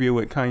BBC interview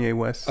with Kanye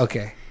West.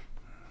 Okay.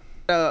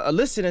 A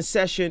listening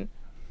session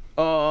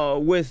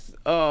with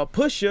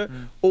Pusha,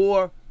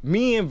 or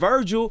me and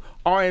Virgil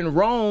are in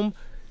Rome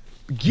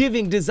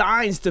giving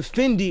designs to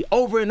Fendi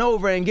over and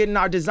over and getting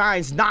our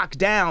designs knocked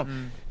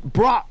down.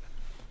 Brought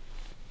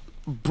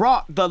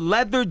the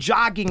leather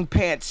jogging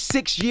pants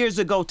 6 years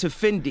ago to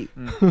Fendi,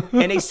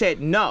 and they said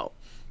no.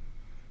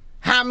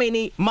 How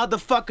many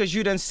motherfuckers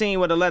you done seen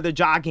with a leather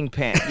jogging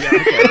pant?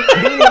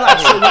 Meaning, like,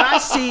 so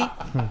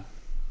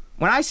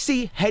when I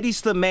see Hedy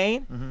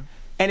Slimane,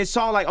 and it's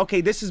all like,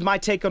 okay, this is my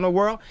take on the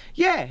world.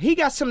 Yeah, he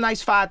got some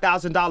nice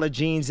 $5,000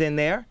 jeans in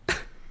there.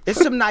 There's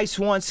some nice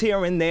ones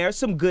here and there,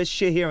 some good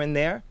shit here and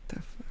there.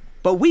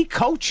 But we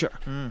culture.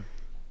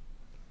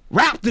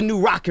 Rap the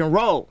new rock and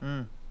roll.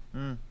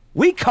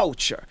 We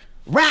culture.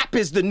 Rap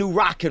is the new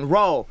rock and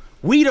roll.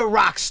 We the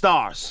rock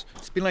stars.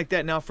 It's been like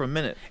that now for a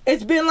minute.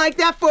 It's been like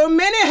that for a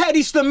minute,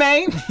 Hedy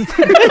Slimane.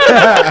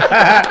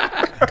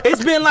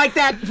 It's been like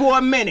that for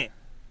a minute.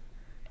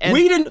 And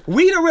we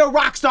the real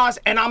rock stars,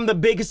 and I'm the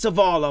biggest of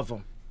all of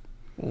them.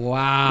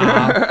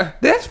 Wow.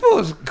 This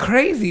fool's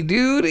crazy,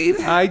 dude.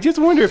 I just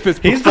wonder if it's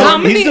he's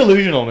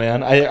delusional,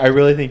 man. I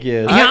really think he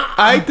is.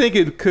 I think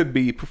it could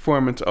be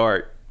performance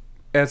art.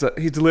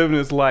 He's living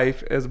his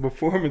life as a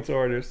performance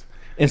artist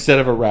instead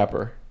of a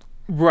rapper.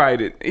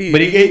 Right.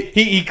 But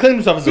he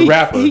claims himself as a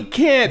rapper. He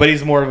can't. But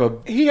he's more of a.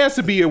 He has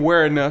to be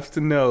aware enough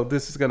to know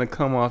this is going to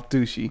come off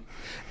douchey.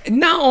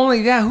 Not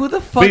only that, who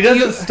the fuck? But he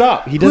doesn't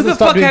stop. He doesn't who the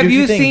stop fuck doing have douchey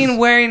you things. seen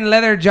wearing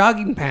leather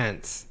jogging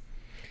pants?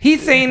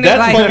 He's saying that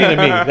That's like funny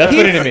to me. That's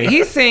funny to me.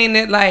 He's saying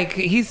that like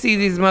he sees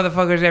these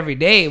motherfuckers every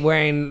day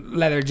wearing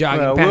leather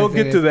jogging pants. We'll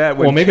get to that.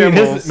 When maybe in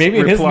his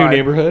new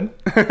neighborhood.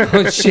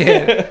 Oh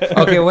shit.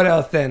 Okay, what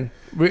else then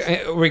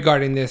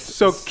regarding this?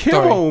 So story?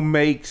 Kimmel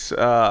makes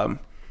a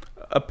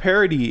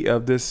parody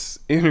of this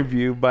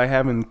interview by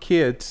having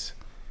kids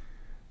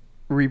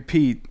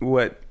repeat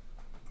what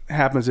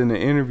happens in the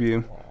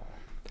interview.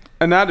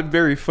 Not a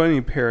very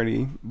funny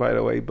parody, by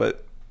the way,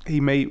 but he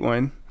made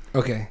one.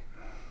 Okay.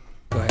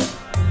 Go ahead.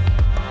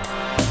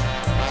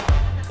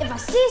 If I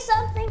see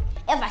something,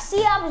 if I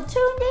see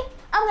opportunity,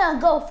 I'm gonna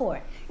go for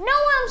it. You know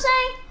what I'm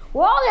saying?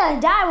 We're all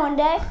gonna die one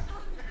day.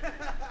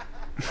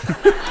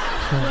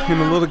 And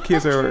the little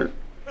kids are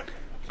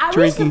I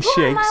drinking reached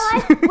the point in shakes.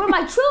 my life where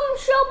my true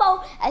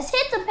showboat has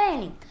hit the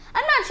painting.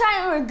 I'm not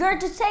trying to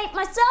regurgitate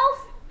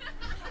myself.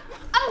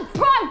 I'm a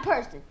prime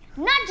person,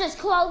 not just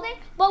clothing,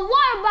 but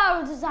water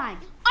bottle design,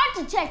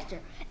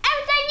 architecture,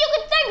 everything you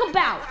can think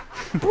about.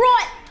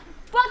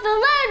 Brought the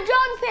leather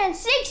jogging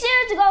pants 6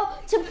 years ago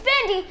to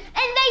Fendi, and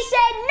they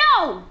said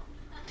no.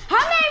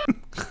 How many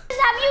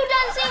have you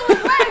done seen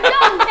with leather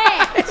jogging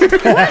pants? Where's the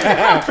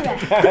culture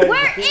at?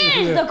 Where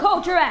is the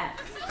culture at?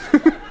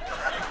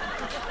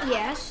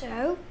 Yeah,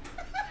 so?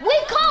 We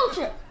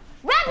culture.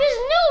 Rap is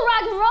new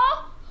rock and roll.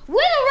 We're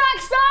the rock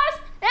stars,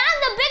 and I'm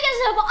the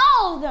biggest of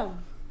all of them.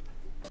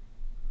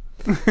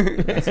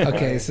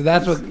 Okay, so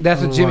that's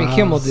what Jimmy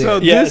Kimmel did. So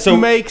this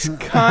makes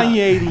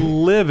Kanye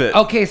livid.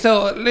 Okay,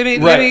 so let me.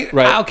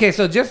 Okay,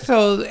 so just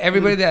so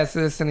everybody that's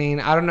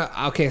listening, I don't know.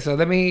 Okay, so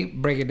let me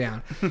break it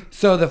down.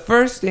 So the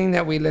first thing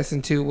that we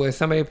listened to was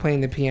somebody playing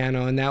the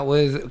piano, and that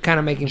was kind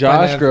of making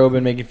Josh fun of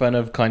Groban making fun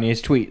of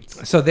Kanye's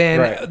tweets. So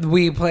then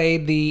we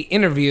played the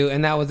interview,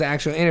 and that was the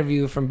actual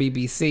interview from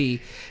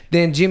BBC.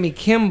 Then Jimmy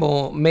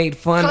Kimmel made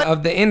fun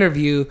of the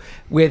interview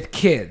with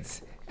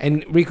kids.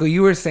 And Rico,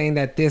 you were saying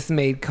that this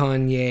made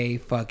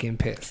Kanye fucking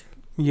pissed.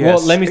 Yes. Well,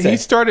 let me say. He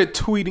started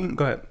tweeting.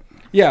 Go ahead.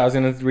 Yeah, I was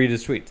going to read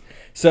his tweets.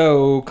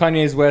 So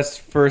Kanye's West's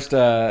first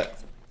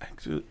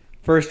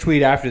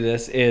tweet after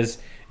this is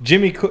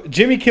Jimmy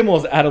Kimmel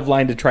is out of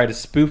line to try to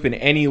spoof in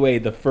any way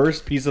the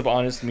first piece of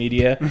honest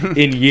media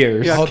in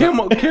years. Yeah,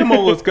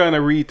 Kimmel was going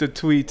to read the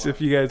tweets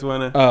if you guys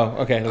want to.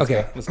 Oh, okay. Let's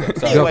go.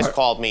 Kanye West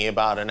called me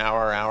about an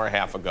hour and a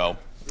half ago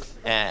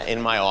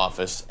in my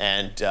office,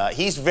 and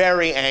he's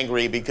very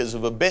angry because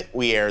of a bit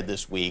we aired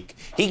this week.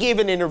 He gave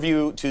an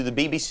interview to the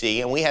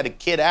BBC, and we had a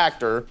kid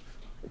actor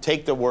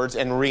take the words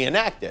and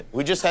reenact it.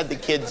 We just had the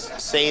kids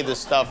say the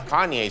stuff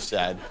Kanye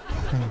said,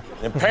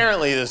 and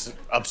apparently this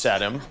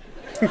upset him.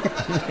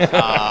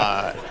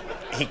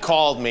 He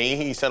called me.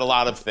 He said a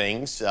lot of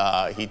things.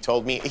 He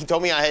told me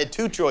I had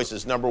two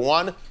choices. Number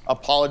one,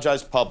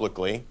 apologize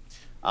publicly.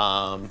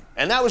 And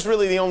that was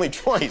really the only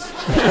choice.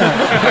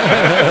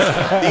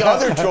 The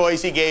other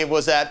choice he gave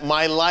was that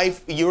my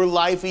life, your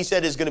life, he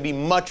said, is going to be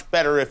much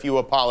better if you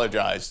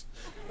apologize.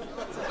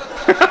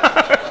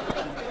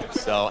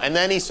 So, and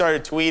then he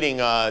started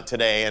tweeting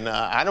today, and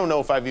I don't know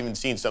if I've even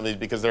seen some of these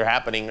because they're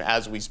happening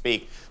as we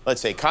speak.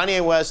 Let's say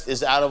Kanye West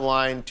is out of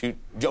line to,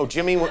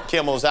 Jimmy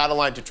Kimmel is out of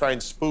line to try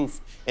and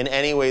spoof in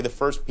any way the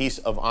first piece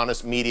of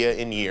honest media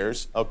in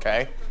years.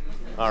 Okay.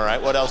 All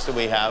right. What else do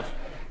we have?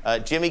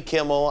 Jimmy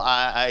Kimmel,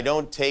 I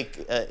don't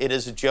take it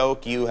as a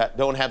joke. You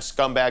don't have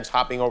scumbags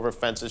hopping over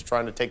fences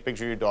trying to take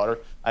pictures of your daughter.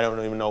 I don't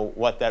even know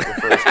what that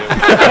refers to.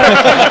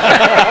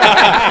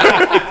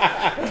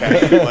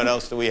 Okay, what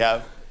else do we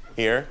have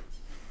here?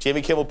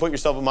 Jimmy Kimmel, put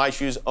yourself in my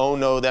shoes. Oh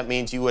no, that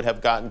means you would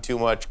have gotten too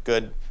much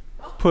good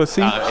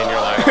pussy in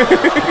your life.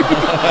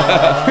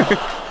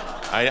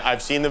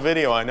 I've seen the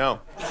video, I know.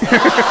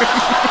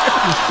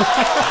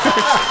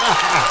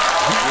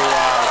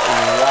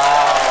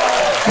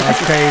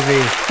 That's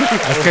crazy.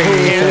 That's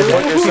crazy.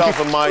 Put yourself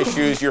in my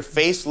shoes. Your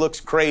face looks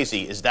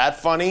crazy. Is that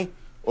funny?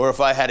 Or if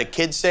I had a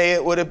kid say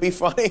it, would it be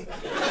funny?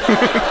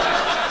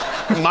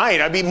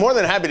 Might. I'd be more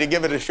than happy to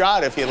give it a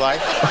shot if you'd like.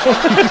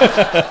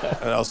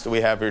 What else do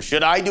we have here?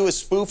 Should I do a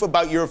spoof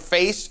about your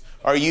face?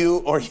 Are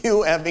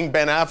you having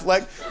Ben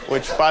Affleck?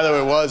 Which, by the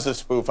way, was a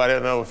spoof. I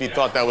don't know if you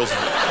thought that was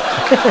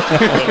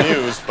the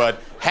news, but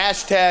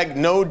hashtag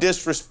no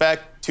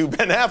disrespect to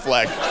Ben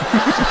Affleck.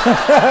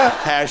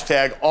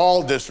 Hashtag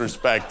all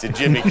disrespect to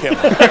Jimmy Kimmel.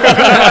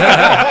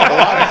 A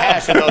lot of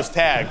hash in those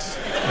tags.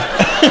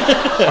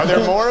 Are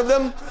there more of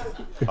them?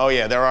 Oh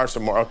yeah, there are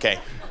some more. Okay.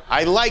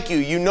 I like you.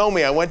 You know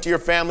me. I went to your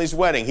family's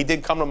wedding. He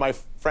did come to my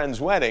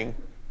friend's wedding,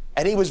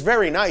 and he was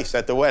very nice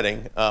at the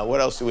wedding. What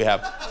else do we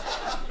have?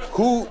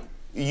 Who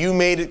you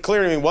made it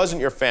clear to me wasn't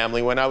your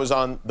family when I was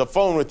on the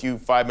phone with you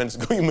 5 minutes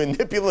ago. You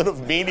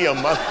manipulative media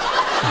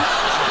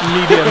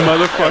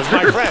motherfucker. It's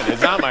my friend.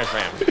 It's not my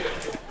family.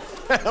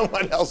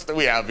 What else do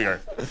we have here?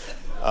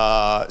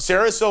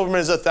 Sarah Silverman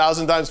is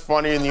 1,000 times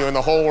funnier than you, and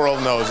the whole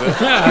world knows it.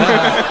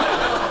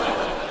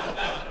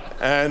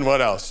 And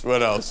what else?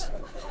 What else?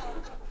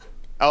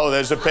 Oh,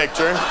 there's a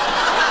picture. Okay,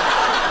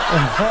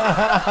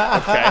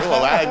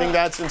 well, I think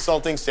that's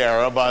insulting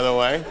Sarah, by the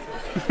way.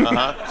 And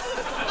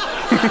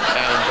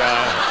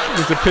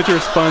there's a picture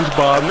of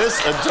SpongeBob. And this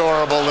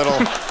adorable little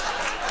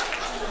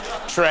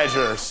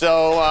treasure.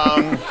 So,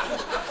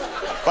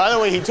 by the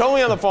way, he told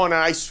me on the phone,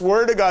 and I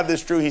swear to God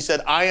this is true, he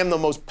said, I am the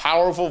most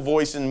powerful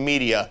voice in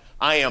media.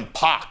 I am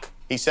Pac.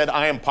 He said,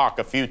 I am Pac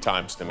a few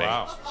times to me.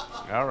 Wow.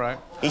 All right.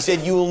 He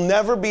said, you will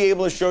never be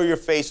able to show your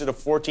face at a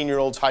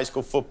 14-year-old's high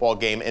school football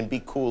game and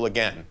be cool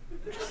again.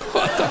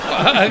 What the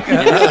fuck? He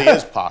really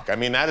is Pac. I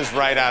mean, that's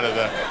right out of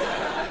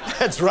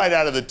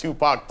the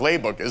Tupac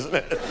playbook, isn't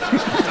it?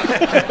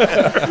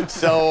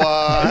 So,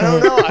 I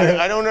don't know.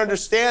 I don't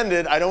understand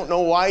it. I don't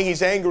know why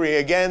he's angry.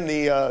 Again,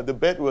 the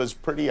bit was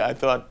pretty, I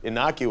thought,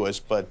 innocuous,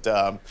 but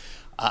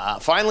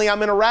finally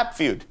I'm in a rap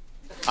feud.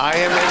 I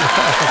am in.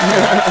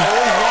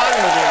 Always wanted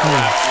to be in a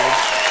rap feud.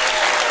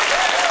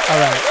 All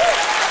right.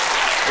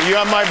 Are you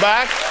on my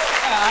back?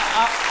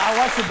 I'll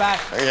watch your back.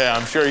 Yeah,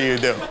 I'm sure you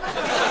do.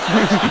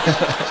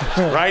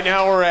 Right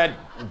now we're at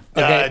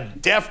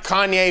Def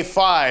Kanye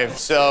 5,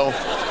 so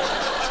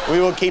we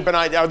will keep an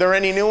eye. Are there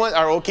any new ones?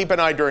 Or we'll keep an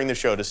eye during the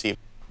show to see.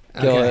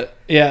 Kill it.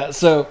 Yeah,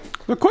 so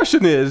the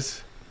question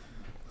is,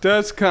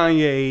 does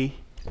Kanye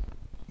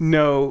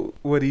know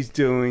what he's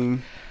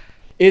doing?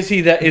 Is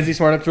he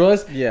smart enough to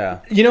realize?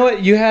 Yeah. You know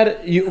what?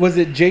 Was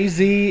it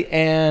Jay-Z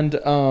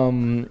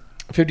and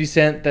 50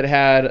 Cent that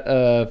had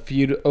a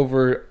feud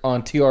over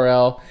on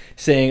TRL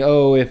saying,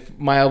 "Oh, if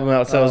my album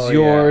outsells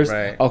yours,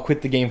 I'll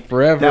quit the game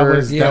forever."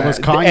 That was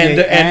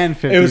Kanye and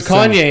 50 Cent. It was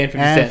Kanye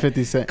and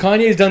 50 Cent.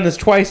 Kanye's done this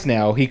twice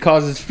now. He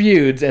causes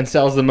feuds and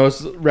sells the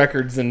most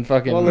records in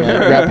fucking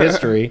rap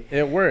history.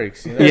 It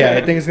works. You know? Yeah,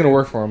 I think it's gonna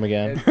work for him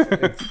again.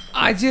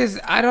 I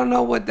don't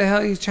know what the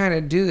hell he's trying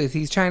to do. Is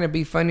he's trying to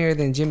be funnier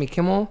than Jimmy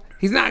Kimmel?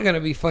 He's not gonna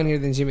be funnier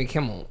than Jimmy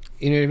Kimmel.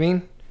 You know what I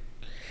mean?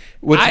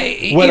 I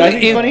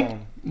think is funny.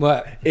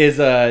 What is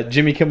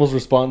Jimmy Kimmel's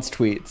response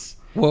tweets?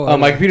 Whoa,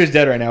 my computer's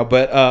dead right now,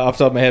 but off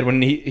the top of my head,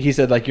 when he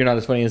said like, "You're not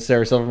as funny as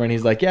Sarah Silverman,"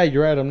 he's like, "Yeah,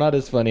 you're right, I'm not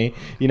as funny."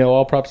 You know,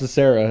 all props to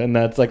Sarah, and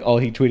that's like all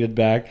he tweeted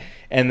back.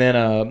 And then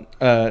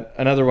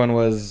another one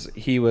was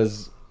it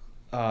was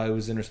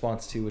in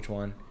response to which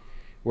one,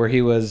 where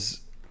he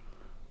was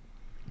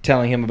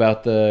telling him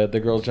about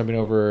the girls jumping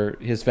over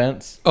his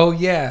fence. Oh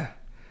yeah,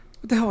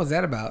 what the hell was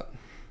that about?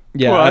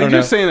 Yeah, well, I don't know.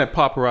 You're saying that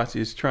paparazzi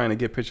is trying to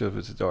get pictures of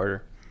his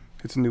daughter.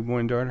 It's a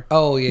newborn daughter.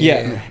 Oh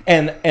yeah.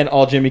 And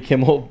all Jimmy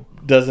Kimmel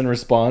does in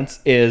response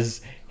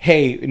is,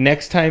 "Hey,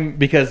 next time,"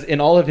 because in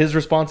all of his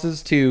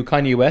responses to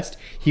Kanye West,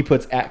 he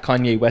puts at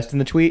Kanye West in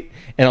the tweet,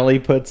 and all he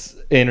puts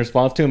in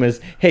response to him is,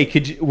 "Hey,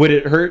 would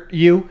it hurt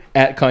you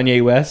at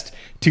Kanye West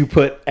to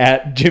put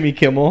at Jimmy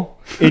Kimmel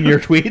in your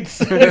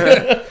tweets?"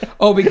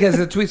 Oh, because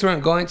the tweets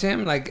weren't going to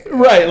him, like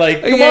come on,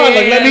 like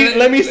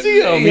let me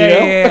see them.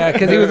 Yeah,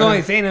 because he was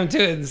only saying them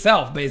to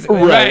himself,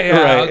 basically. Right.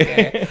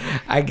 Okay,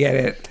 I get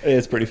it.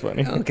 It's pretty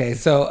funny. Okay,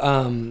 so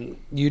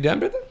you done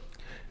with it?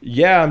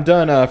 Yeah, I'm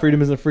done.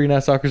 Freedom isn't free. Now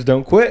Stalkers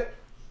don't quit.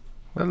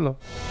 Hello.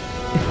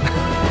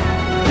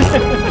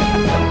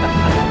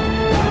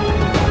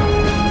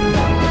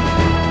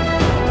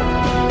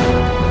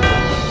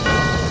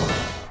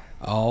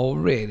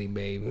 Already,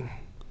 baby.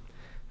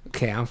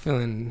 Okay, I'm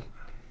feeling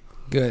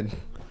good.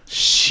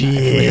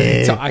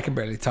 Shit. I can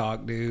barely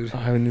talk, dude.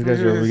 I mean, these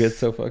guys really get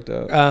so fucked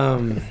up.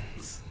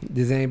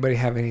 Does anybody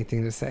have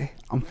anything to say?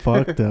 I'm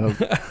fucked up.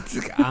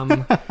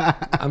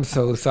 I'm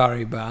so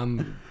sorry, but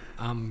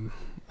I'm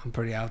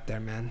pretty out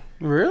there, man.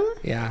 Really?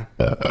 Yeah.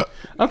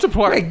 I'm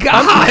surprised. My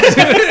God.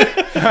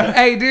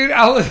 Hey, dude,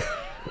 I'm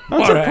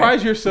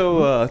surprised you're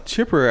so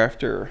chipper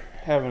after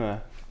having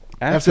a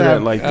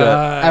accident like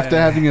that. After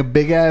having a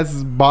big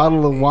ass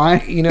bottle of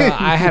wine. You know,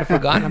 I had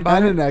forgotten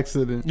about an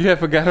accident. You had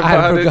forgotten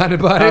about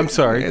it? I'm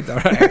sorry. It's all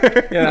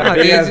right. Yeah,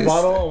 big ass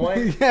bottle of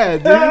wine. Yeah,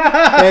 dude.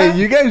 Hey,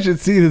 you guys should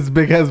see this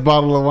big ass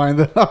bottle of wine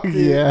that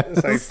Augie has.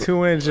 It's like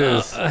 2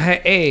 inches.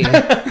 Hey.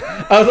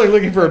 I was like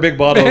looking for a big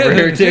bottle over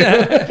here too.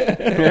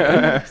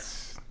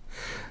 Yes.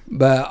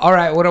 But all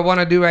right, what I want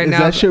to do right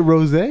now. Is that shit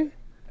rosé?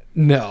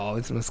 No,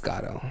 it's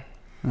Moscato.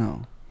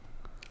 Oh.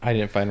 I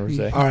didn't find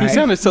rosé. All right. You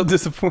sounded so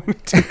disappointed.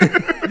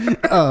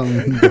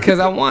 Because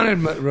I wanted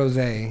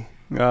rosé.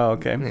 Oh,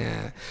 okay.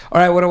 Yeah.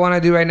 All right, what I want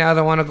to do right now is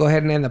I want to go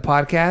ahead and end the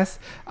podcast.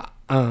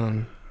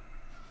 I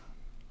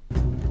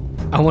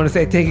want to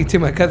say thank you to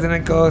my cousin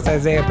and co-host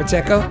Isaiah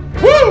Pacheco.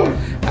 Woo!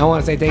 I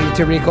want to say thank you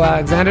to Rico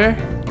Alexander.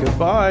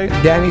 Goodbye.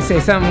 Danny, say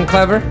something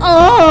clever.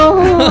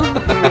 Oh!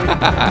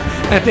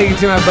 And thank you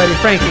to my buddy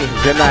Frankie.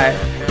 Good night.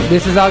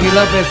 This is Augie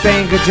Lopez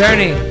saying good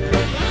journey.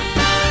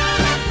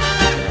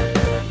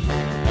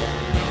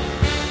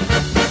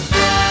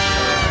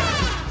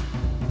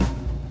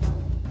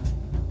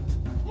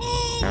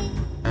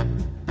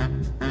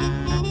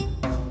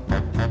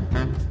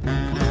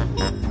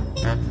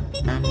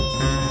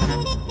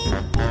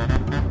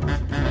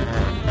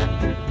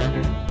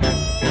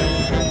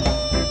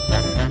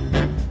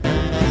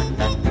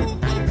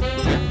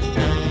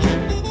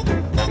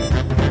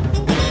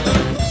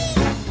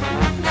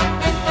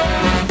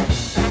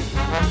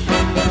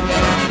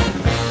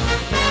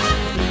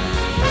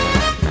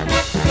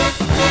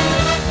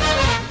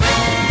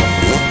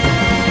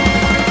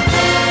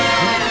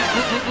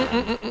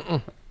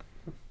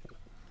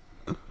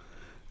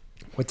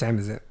 time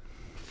is it?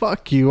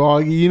 Fuck you,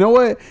 Augie. You know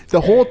what? The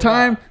whole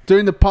time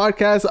during the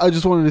podcast, I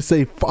just wanted to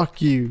say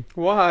fuck you.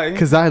 Why?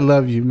 Because I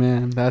love you,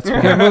 man. That's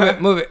why. Here,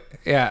 move it.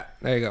 Yeah,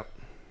 there you go.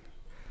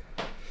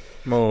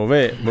 Move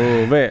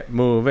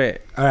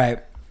it. All right.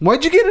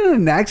 Why'd you get in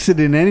an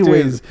accident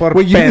anyways? Dude, por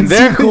Wait, you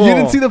pendejo.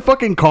 didn't see the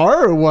fucking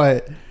car or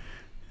what?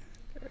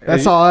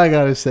 That's all I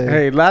gotta say.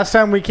 Hey, last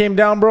time we came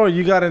down, bro,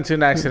 you got into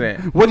an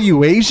accident. What are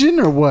you, Asian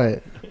or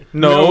what?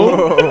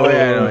 No. Oh,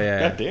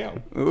 yeah. God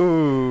damn.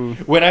 Ooh.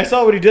 When I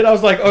saw what he did, I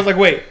was like,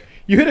 wait,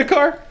 you hit a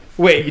car?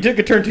 Wait, you took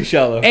a turn too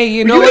shallow. Hey,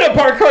 you know you what? hit a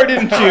parked car,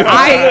 didn't you?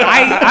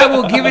 I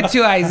will give it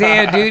to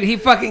Isaiah, dude. He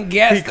fucking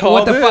guessed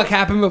what the fuck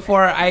happened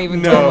before I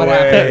even told him what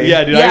happened.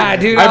 Yeah,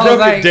 dude. Dude. I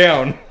broke it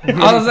down.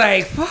 I was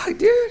like, fuck,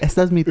 dude.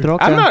 Esta es mi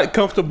troca. I'm not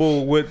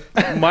comfortable with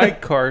my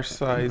car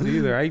size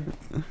either. I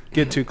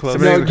get too close.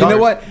 No, you know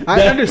what?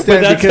 I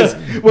understand because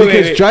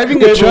wait.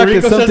 driving a truck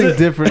is something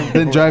different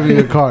than driving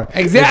a car.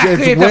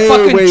 Exactly, it's a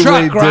fucking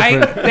truck, right?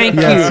 different. Thank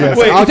Yes, you. yes.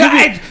 Wait,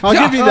 I'll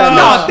give you that.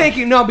 No, thank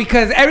you. No,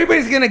 because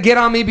everybody's gonna get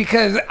on me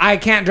because I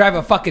can't drive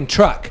a fucking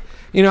truck.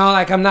 You know,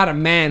 like I'm not a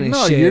man and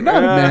No, shit. you're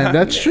not a man.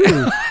 That's true.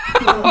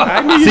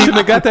 I knew you shouldn't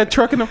have got that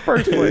truck in the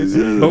first place.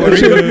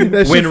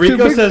 But when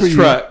Rico says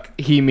truck,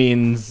 he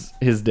means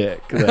his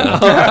dick.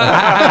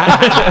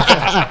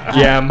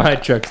 Yeah, my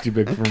truck's too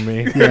big for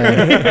me.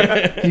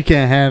 Yeah. You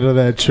can't handle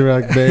that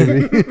truck,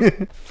 baby.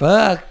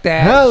 Fuck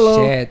that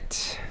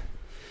shit.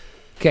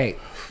 Okay,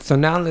 so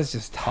now let's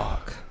just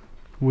talk.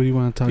 What do you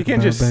want to talk about? You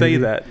can't just say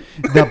that.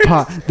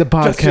 The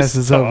podcast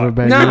is over,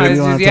 baby. No, What do it's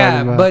you wanna just,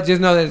 talk about? but just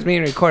know that it's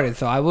being recorded,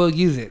 so I will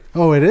use it.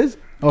 Oh, it is?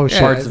 Oh,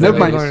 Yeah, shit. Never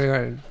mind.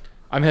 recorded.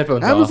 I'm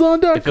headphones off.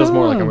 Amazon.com. It feels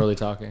more like I'm really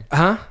talking.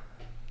 Huh?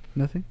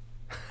 Nothing.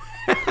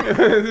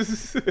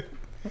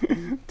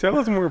 Tell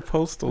us more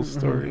postal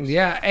stories.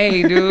 Yeah,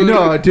 hey, dude.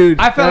 No, dude.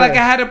 I felt like I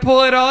had to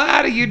pull it all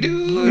out of you,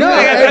 dude. No,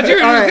 Like, I thought you were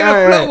just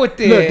gonna flow with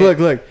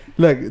it.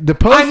 Look. The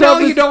post I know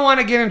office. you don't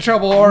want to get in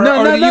trouble, or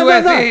the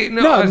USA.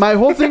 No, my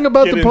whole thing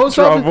about Get the in post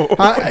trouble.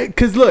 office.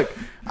 Because look,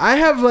 I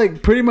have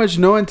like pretty much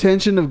no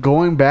intention of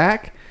going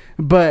back,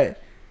 but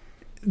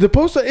the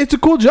post, it's a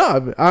cool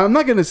job. I'm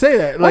not gonna say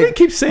that. Why do you Like,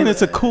 keep saying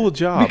it's a cool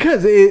job?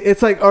 because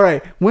it's like, all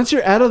right, once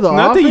you're out of the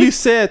Nothing office. you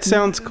said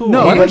sounds cool.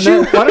 No, Why but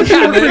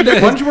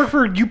don't you work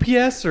for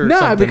UPS or Nah,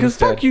 something because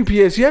instead? fuck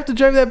UPS. You have to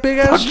drive that big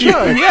ass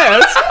truck.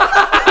 Yes.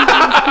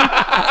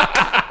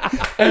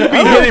 You be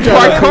hitting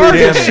parked cars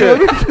and shit.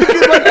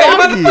 Like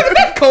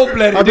Augie.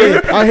 Cold-blooded,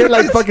 dude. I hit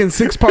like fucking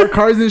 6 parked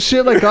cars and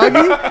shit like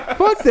Augie.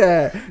 Fuck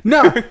that.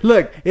 No,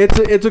 look,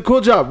 it's a cool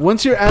job.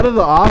 Once you're out of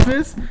the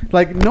office,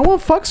 like no one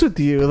fucks with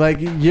you. Like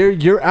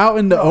you're out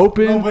in the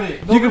open.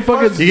 You can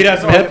fucking. You could have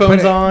some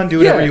headphones on, do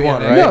whatever you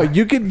want, right? No,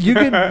 you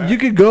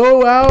could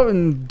go out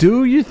and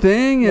do your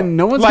thing, and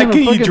no one's Like, gonna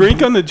can you fucking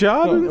drink on the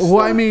job? Well,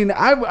 I mean,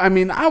 I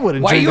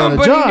wouldn't Why are drink you on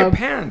the unbuttoning your job.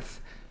 pants?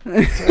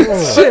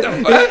 Shit,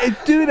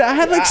 dude, I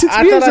had like 6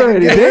 beers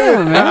already.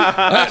 Damn,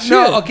 man.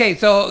 No, okay,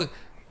 so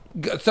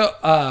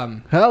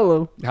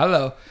Hello.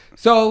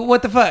 So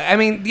what the fuck? I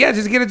mean, yeah,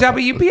 just get a job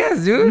at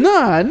UPS, dude.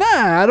 Nah,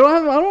 I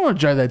don't want to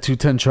drive that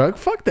 2-ton truck.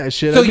 Fuck that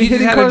shit. So I'd be you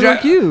just hitting had to cars drive.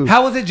 like you.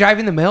 How was it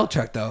driving the mail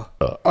truck though?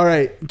 All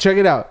right, check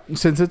it out.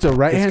 Since it's a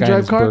right-hand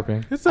drive car,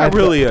 It's not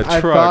really a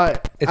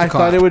truck. It's a I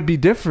car. thought it would be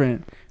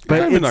different, but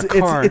not even a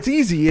car. it's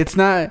easy. It's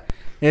not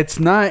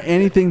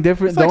anything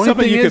different. It's The like only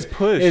something thing you is could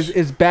push.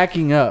 is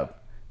backing up.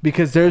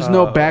 Because there's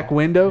no back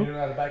window.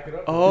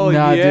 Oh,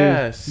 Nah,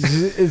 yes.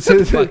 dude. It's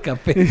just, Fuck up,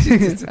 I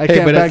bitch. can't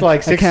Hey, but back, it's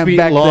like 6 I can't feet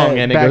back long that,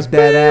 and it back goes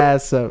that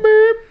ass up.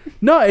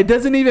 No, it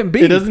doesn't even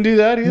beep. It doesn't do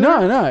that either? No.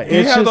 You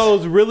It's have just,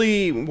 those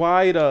really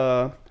wide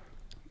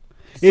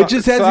it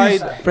just has these.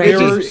 side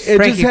mirrors. It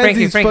just has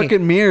these Frankie.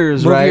 fucking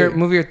mirrors, Move right?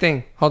 move your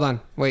thing. Hold on.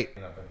 Wait.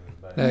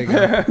 There you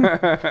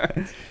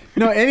go.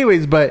 No,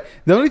 anyways, but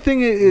the only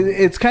thing is,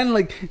 it's kind of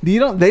like they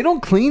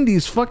don't clean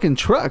these fucking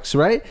trucks,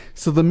 right?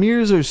 So the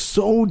mirrors are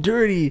so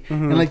dirty,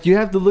 and like you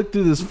have to look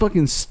through this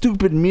fucking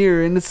stupid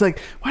mirror, and it's like,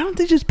 why don't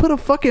they just put a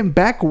fucking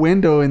back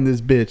window in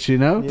this bitch? You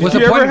know? Did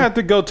you ever have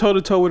to go toe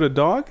to toe with a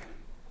dog?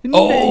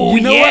 Oh,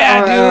 You know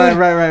yeah, what? dude.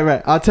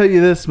 Right. I'll tell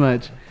you this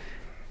much.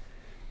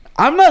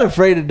 I'm not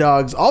afraid of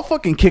dogs. I'll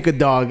fucking kick a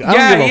dog.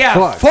 I don't give a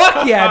fuck.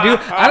 Fuck yeah, dude.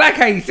 I like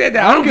how you said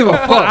that. I don't give a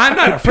fuck. I'm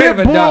not afraid of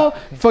a Pit dog.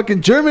 bull,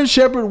 fucking German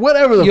Shepherd,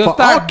 whatever the You'll fuck.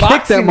 start I'll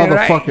kick that boxing it,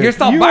 right? motherfucker. You'll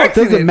start It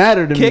boxing doesn't it.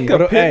 matter to Kick me.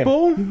 a pit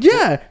bull?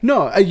 Yeah,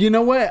 no. You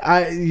know what?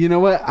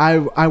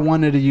 I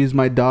wanted to use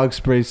my dog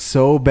spray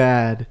so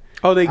bad.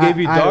 Oh, they gave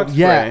you dog spray.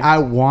 Yeah, I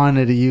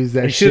wanted to use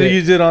that. You should have shit.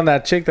 used it on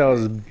that chick that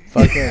was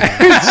fucking.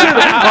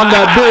 on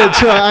that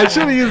bitch. I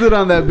should have used it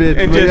on that bitch.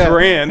 And but just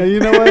ran. You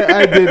know what?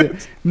 I did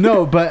it.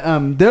 No, but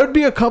there would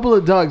be a couple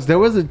of dogs. There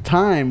was a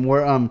time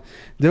where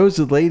there was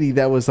a lady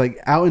that was like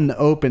out in the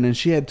open, and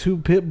she had 2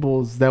 pit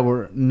bulls that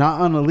were not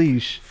on a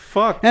leash.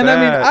 Fuck And that.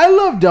 I mean, I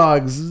love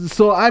dogs,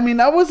 so I mean,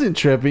 I wasn't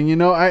tripping. You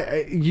know,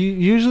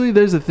 usually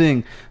there's a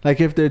thing like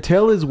if their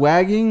tail is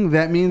wagging,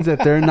 that means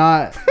that they're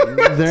not.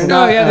 They're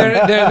No, not.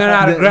 yeah, they're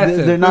not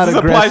aggressive. They're not this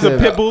aggressive. applies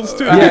to pit bulls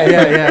too. Yeah.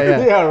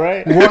 Yeah,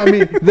 right. Well, I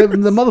mean,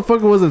 the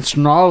motherfucker wasn't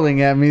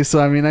snarling at me, so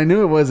I mean, I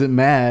knew it wasn't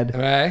mad.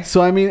 Right.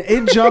 So I mean,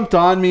 it jumped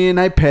on me, and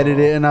I petted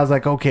it, and I was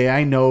like, okay,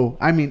 I know.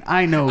 I mean,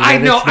 I know. I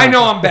know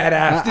I'm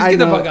badass. Just I get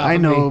the know, fuck off I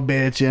of know, me.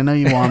 bitch. I know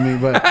you want me,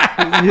 but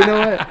you know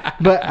what?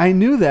 But I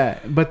knew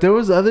that. But there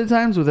was other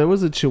times where there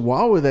was a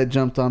Chihuahua that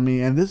jumped on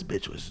me, and this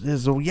bitch was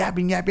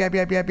yapping, yap.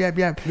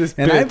 This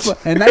and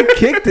bitch. I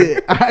kicked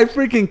it. I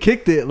freaking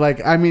kicked it.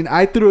 Like, I mean,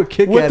 I threw a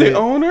kick With at the it.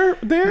 owner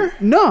there?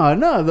 No,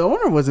 the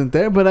owner wasn't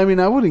there. But I mean,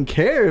 I wouldn't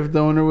care if the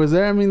owner was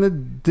there. I mean,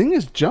 the thing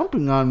is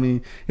jumping on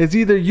me. It's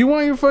either you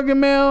want your fucking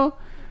mail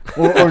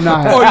or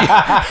not.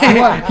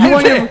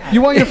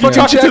 you want your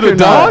fucking check to the or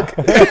dog?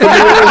 not?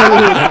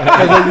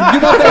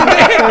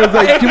 I was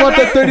like, you want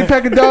that 30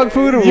 pack of dog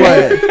food or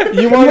what?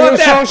 You want your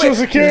that social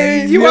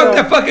security? You want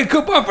that fucking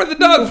coupon for the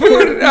dog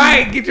food? All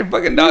right, get your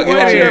fucking dog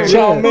out of here.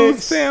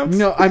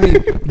 No, I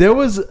mean, there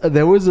was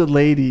a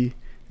lady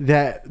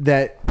that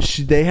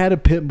they had a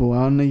pit bull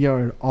out in the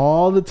yard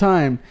all the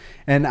time,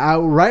 and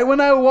right when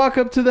I walk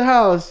up to the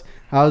house,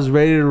 I was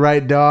ready to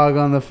write dog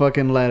on the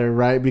fucking letter,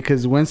 right?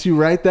 Because once you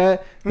write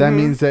that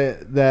means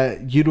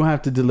that you don't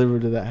have to deliver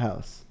to that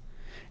house.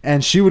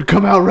 And she would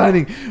come out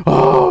running.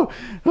 Oh,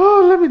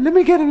 let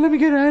me get him.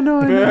 I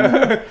know.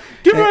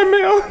 Give my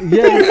mail.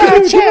 Yeah, give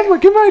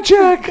my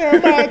check.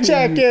 Give my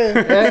check in.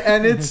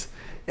 And it's,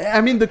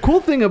 I mean, the cool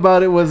thing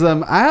about it was,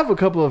 I have a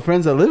couple of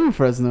friends that live in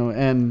Fresno,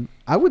 and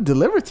I would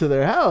deliver to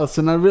their house,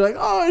 and I'd be like,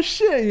 "Oh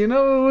shit, you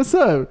know what's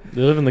up?"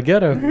 They live in the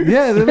ghetto.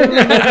 Yeah, they live in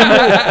the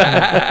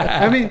ghetto.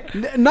 I mean,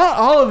 not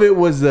all of it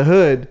was the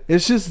hood.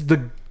 It's just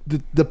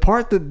the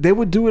part that they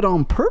would do it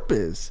on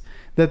purpose.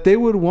 That they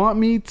would want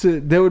me to.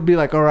 They would be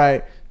like, "All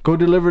right, go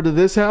deliver to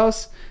this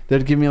house."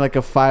 They'd give me like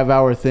a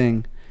 5-hour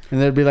thing.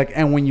 And they'd be like,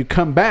 and when you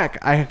come back,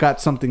 I got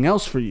something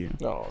else for you.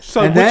 Oh,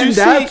 so and then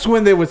that's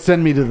when they would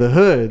send me to the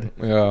hood.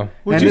 Yeah.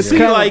 Would you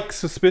see like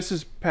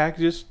suspicious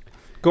packages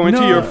going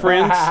to your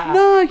friends?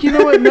 No, you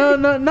know what? No,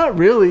 not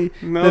really.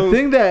 No, the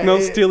thing that no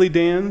Steely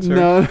Dan's.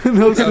 No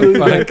Steely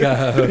Dan.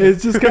 God.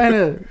 It's just kind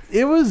of.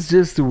 It was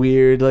just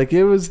weird. Like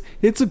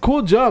it's a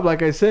cool job.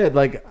 Like I said,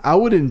 like I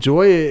would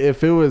enjoy it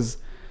if it was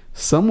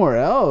somewhere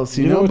else,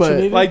 you know,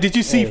 but like, did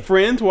you see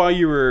friends while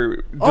you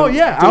were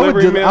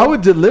delivering mail? I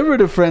would deliver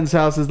to friends'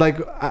 houses. Like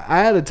I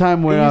had a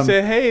time where you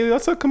said, "Hey,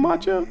 what's up,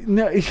 Camacho?"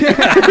 No,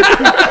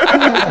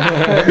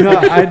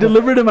 I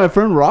delivered to my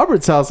friend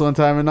Robert's house one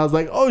time, and I was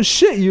like, "Oh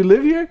shit, you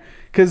live here?"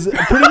 Because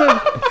pretty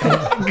much,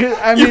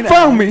 I mean, you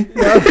found me. He's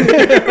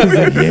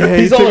like, yeah.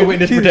 He's all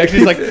witness protection.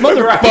 He's like,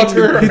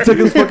 motherfucker. He took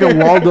his fucking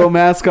Waldo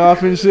mask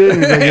off and shit.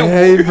 And he's like,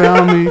 hey, he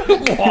found me.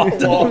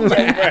 Waldo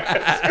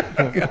mask.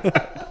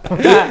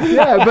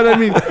 Yeah, but I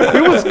mean,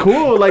 it was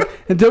cool. Like,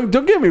 and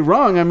don't get me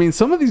wrong. I mean,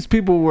 some of these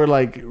people were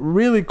like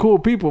really cool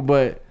people,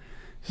 but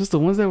just the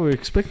ones that were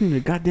expecting the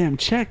goddamn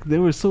check, they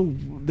were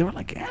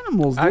like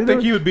animals. Dude. I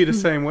think you would be the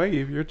same way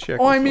if your check.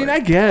 Oh, I mean,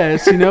 I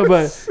guess, you know,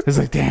 but it's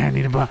like, damn, I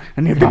need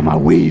to buy my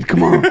weed.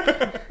 Come on.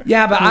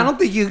 Yeah, but I don't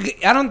think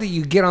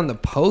you get on the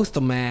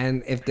postal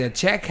man if the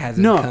check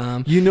hasn't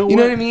come. You know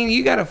what I mean?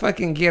 You gotta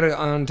fucking get it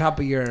on top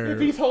of your.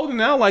 If he's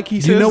holding out like he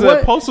says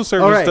the postal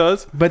service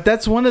does. But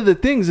that's one of the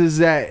things is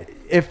that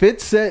if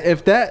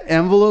that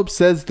envelope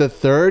says the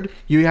 3rd,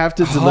 you have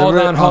to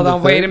deliver. Hold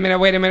on. Wait a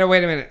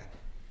minute.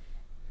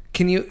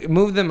 Can you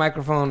move the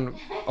microphone away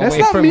That's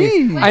not from me.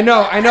 you? I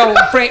know.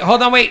 Frank,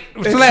 hold on, wait.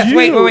 Celeste,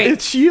 wait.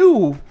 It's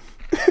you.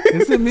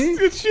 Is it me?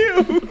 It's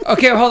you.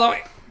 Okay, hold on,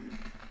 wait.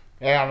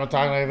 Hey, I'm gonna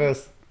talk like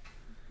this.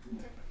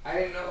 I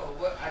didn't know.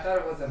 I thought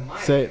it was a mic.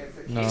 Say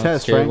No,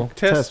 test, cable. Frank.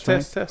 Test.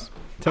 Test,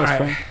 All right.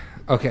 Frank.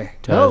 Okay.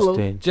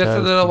 Hello. Just a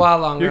little while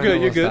longer. You're good.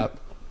 and You're we'll good. stop.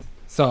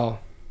 So,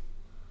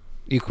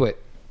 you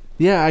quit.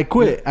 Yeah, I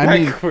quit. I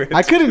mean, quit.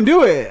 I couldn't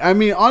do it. I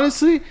mean,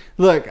 honestly,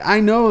 look, I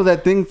know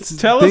that things.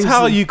 Tell us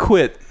how you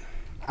quit.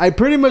 I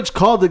pretty much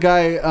called the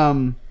guy,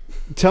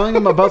 telling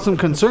him about some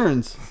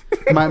concerns.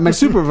 My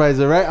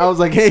supervisor, right? I was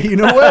like, hey, you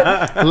know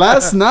what?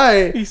 Last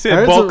night, he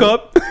said, bulk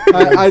up.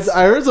 I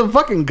heard some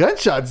fucking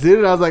gunshots, dude.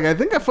 And I was like, I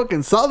think I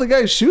fucking saw the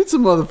guy shoot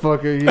some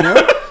motherfucker, you know?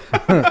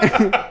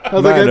 I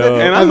was like,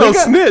 and I'm no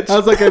snitch. I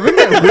was like, I think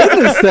I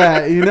witnessed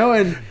that, you know?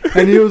 And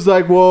he was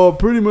like, well,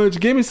 pretty much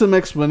gave me some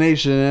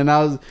explanation. And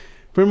I was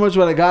pretty much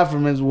what I got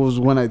from it was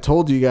when I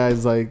told you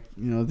guys, like,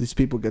 you know, these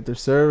people get their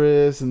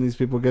service and these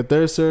people get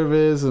their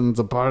service and it's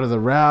a part of the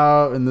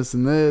route and this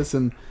and this.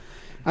 And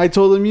I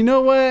told him, you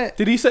know what?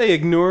 Did he say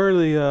ignore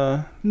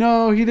the...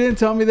 No, he didn't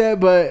tell me that,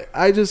 but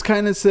I just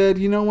kind of said,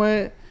 you know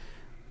what?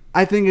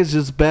 I think it's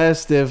just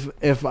best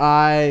if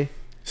I...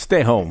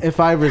 Stay home. If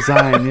I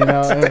resign, you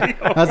know?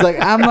 I was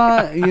like, I'm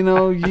not, you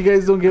know, you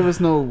guys don't give us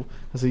no...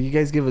 I was like, you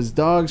guys give us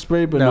dog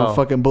spray, but no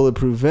fucking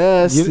bulletproof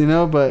vest, you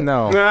know? But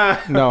no.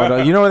 You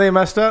know where they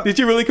messed up? Did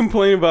you really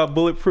complain about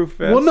bulletproof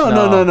vests? Well, no.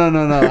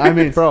 I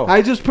mean, bro,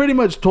 I just pretty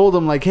much told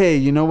him, like, hey,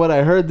 you know what?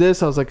 I heard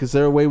this. I was like, is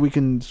there a way we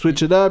can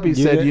switch it up? He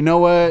said, you know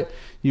what?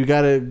 You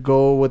got to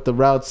go what the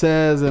route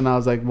says. And I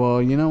was like,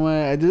 well, you know what?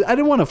 I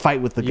didn't want to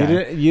fight with the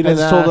guy. I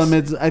just told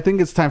him, I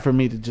think it's time for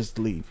me to just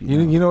leave.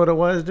 You know what it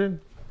was,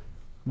 dude?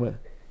 What?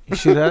 You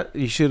should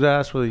have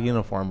asked for the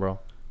uniform, bro.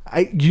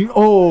 That's you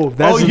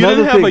another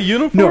didn't have thing. a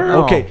uniform?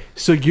 No, okay.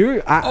 So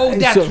you're.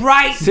 that's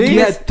right. See, you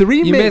had 3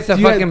 months. You missed the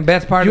fucking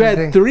best part You of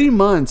the had thing. 3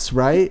 months,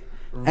 right?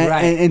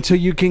 Right. Until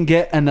you can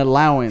get an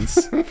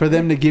allowance for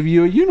them to give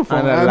you a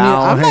uniform. An I mean, I'm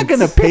not allowance.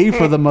 gonna pay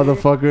for the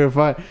motherfucker if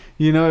I,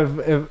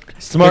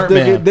 if Smart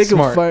man. they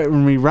Smart. can fire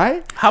me,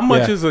 right? How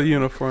much is a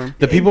uniform?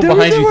 The people There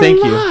behind you were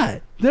thank a you.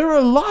 lot. There were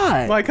a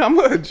lot. Like how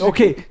much?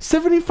 Okay,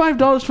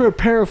 $75 for a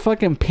pair of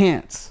fucking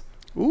pants.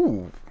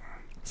 Ooh.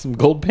 Some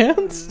gold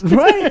pants?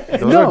 Right?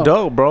 Those are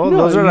dope, bro. No,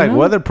 those are you like know?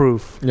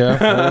 weatherproof. Yeah.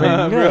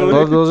 Yeah,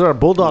 Those are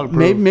bulldog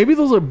proof. maybe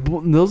those are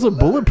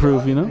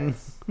bulletproof, you know?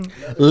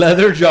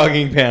 Leather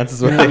jogging pants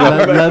is what they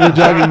are. Leather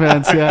jogging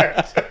pants,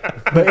 yeah.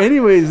 But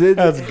anyways,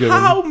 That's good.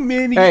 How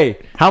many? Hey,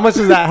 how much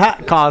does that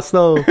hat cost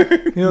though?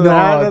 You know, the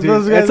hat no, that dude,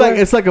 those guys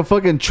it's like a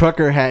fucking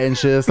trucker hat and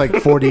shit. It's like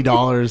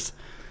 $40.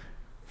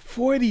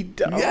 $40.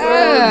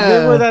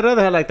 They wear that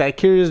other hat, like that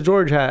Curious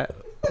George hat.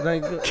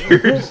 Like,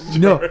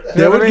 No,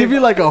 they would give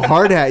you like a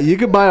hard hat. You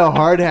could buy a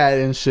hard hat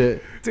and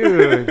shit.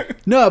 dude.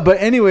 No, but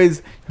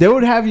anyways, they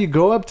would have you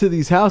go up to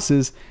these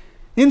houses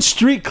in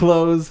street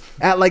clothes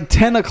at like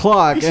 10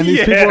 o'clock. And these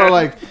people are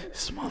like,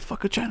 this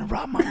motherfucker trying to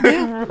rob my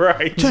mail.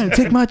 Right. Trying to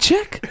take my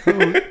check.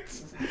 and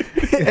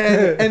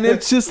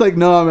it's just like,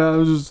 no, man. I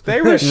was just, They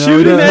were you know,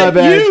 shooting here's my at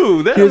badge.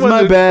 you. That Here's my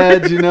wasn't-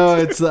 badge. You know,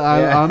 it's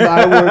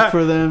I work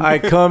for them. I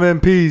come in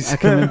peace. I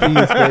come in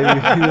peace,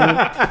 baby. You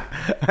know?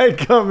 I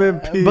come in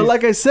peace. But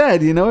like I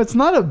said, you know, it's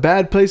not a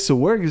bad place to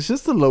work. It's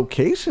just the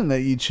location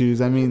that you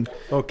choose. I mean,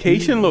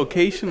 Location.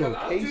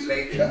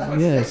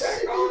 yes.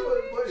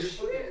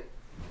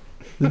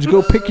 Did you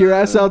go pick your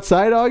ass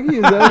outside, Augie?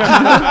 Is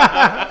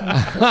that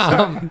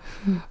what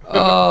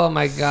Oh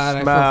my god, I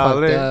feel Smell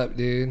fucked it. up,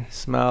 dude.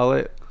 Smell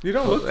it. You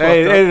don't look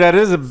Hey, fucked hey, up. that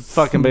is a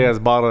fucking big ass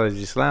bottle that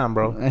you slam,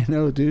 bro. I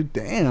know, dude.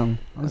 Damn.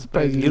 I'm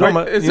surprised You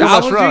don't, Is you I don't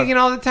was mess around. drinking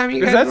all the time.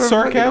 You Is guys that were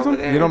fucking sarcasm?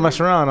 over there. You don't mess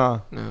around, huh?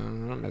 No,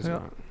 I'm not messing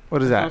around.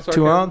 What is that? Sounds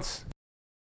 2 sarcasm. ounce?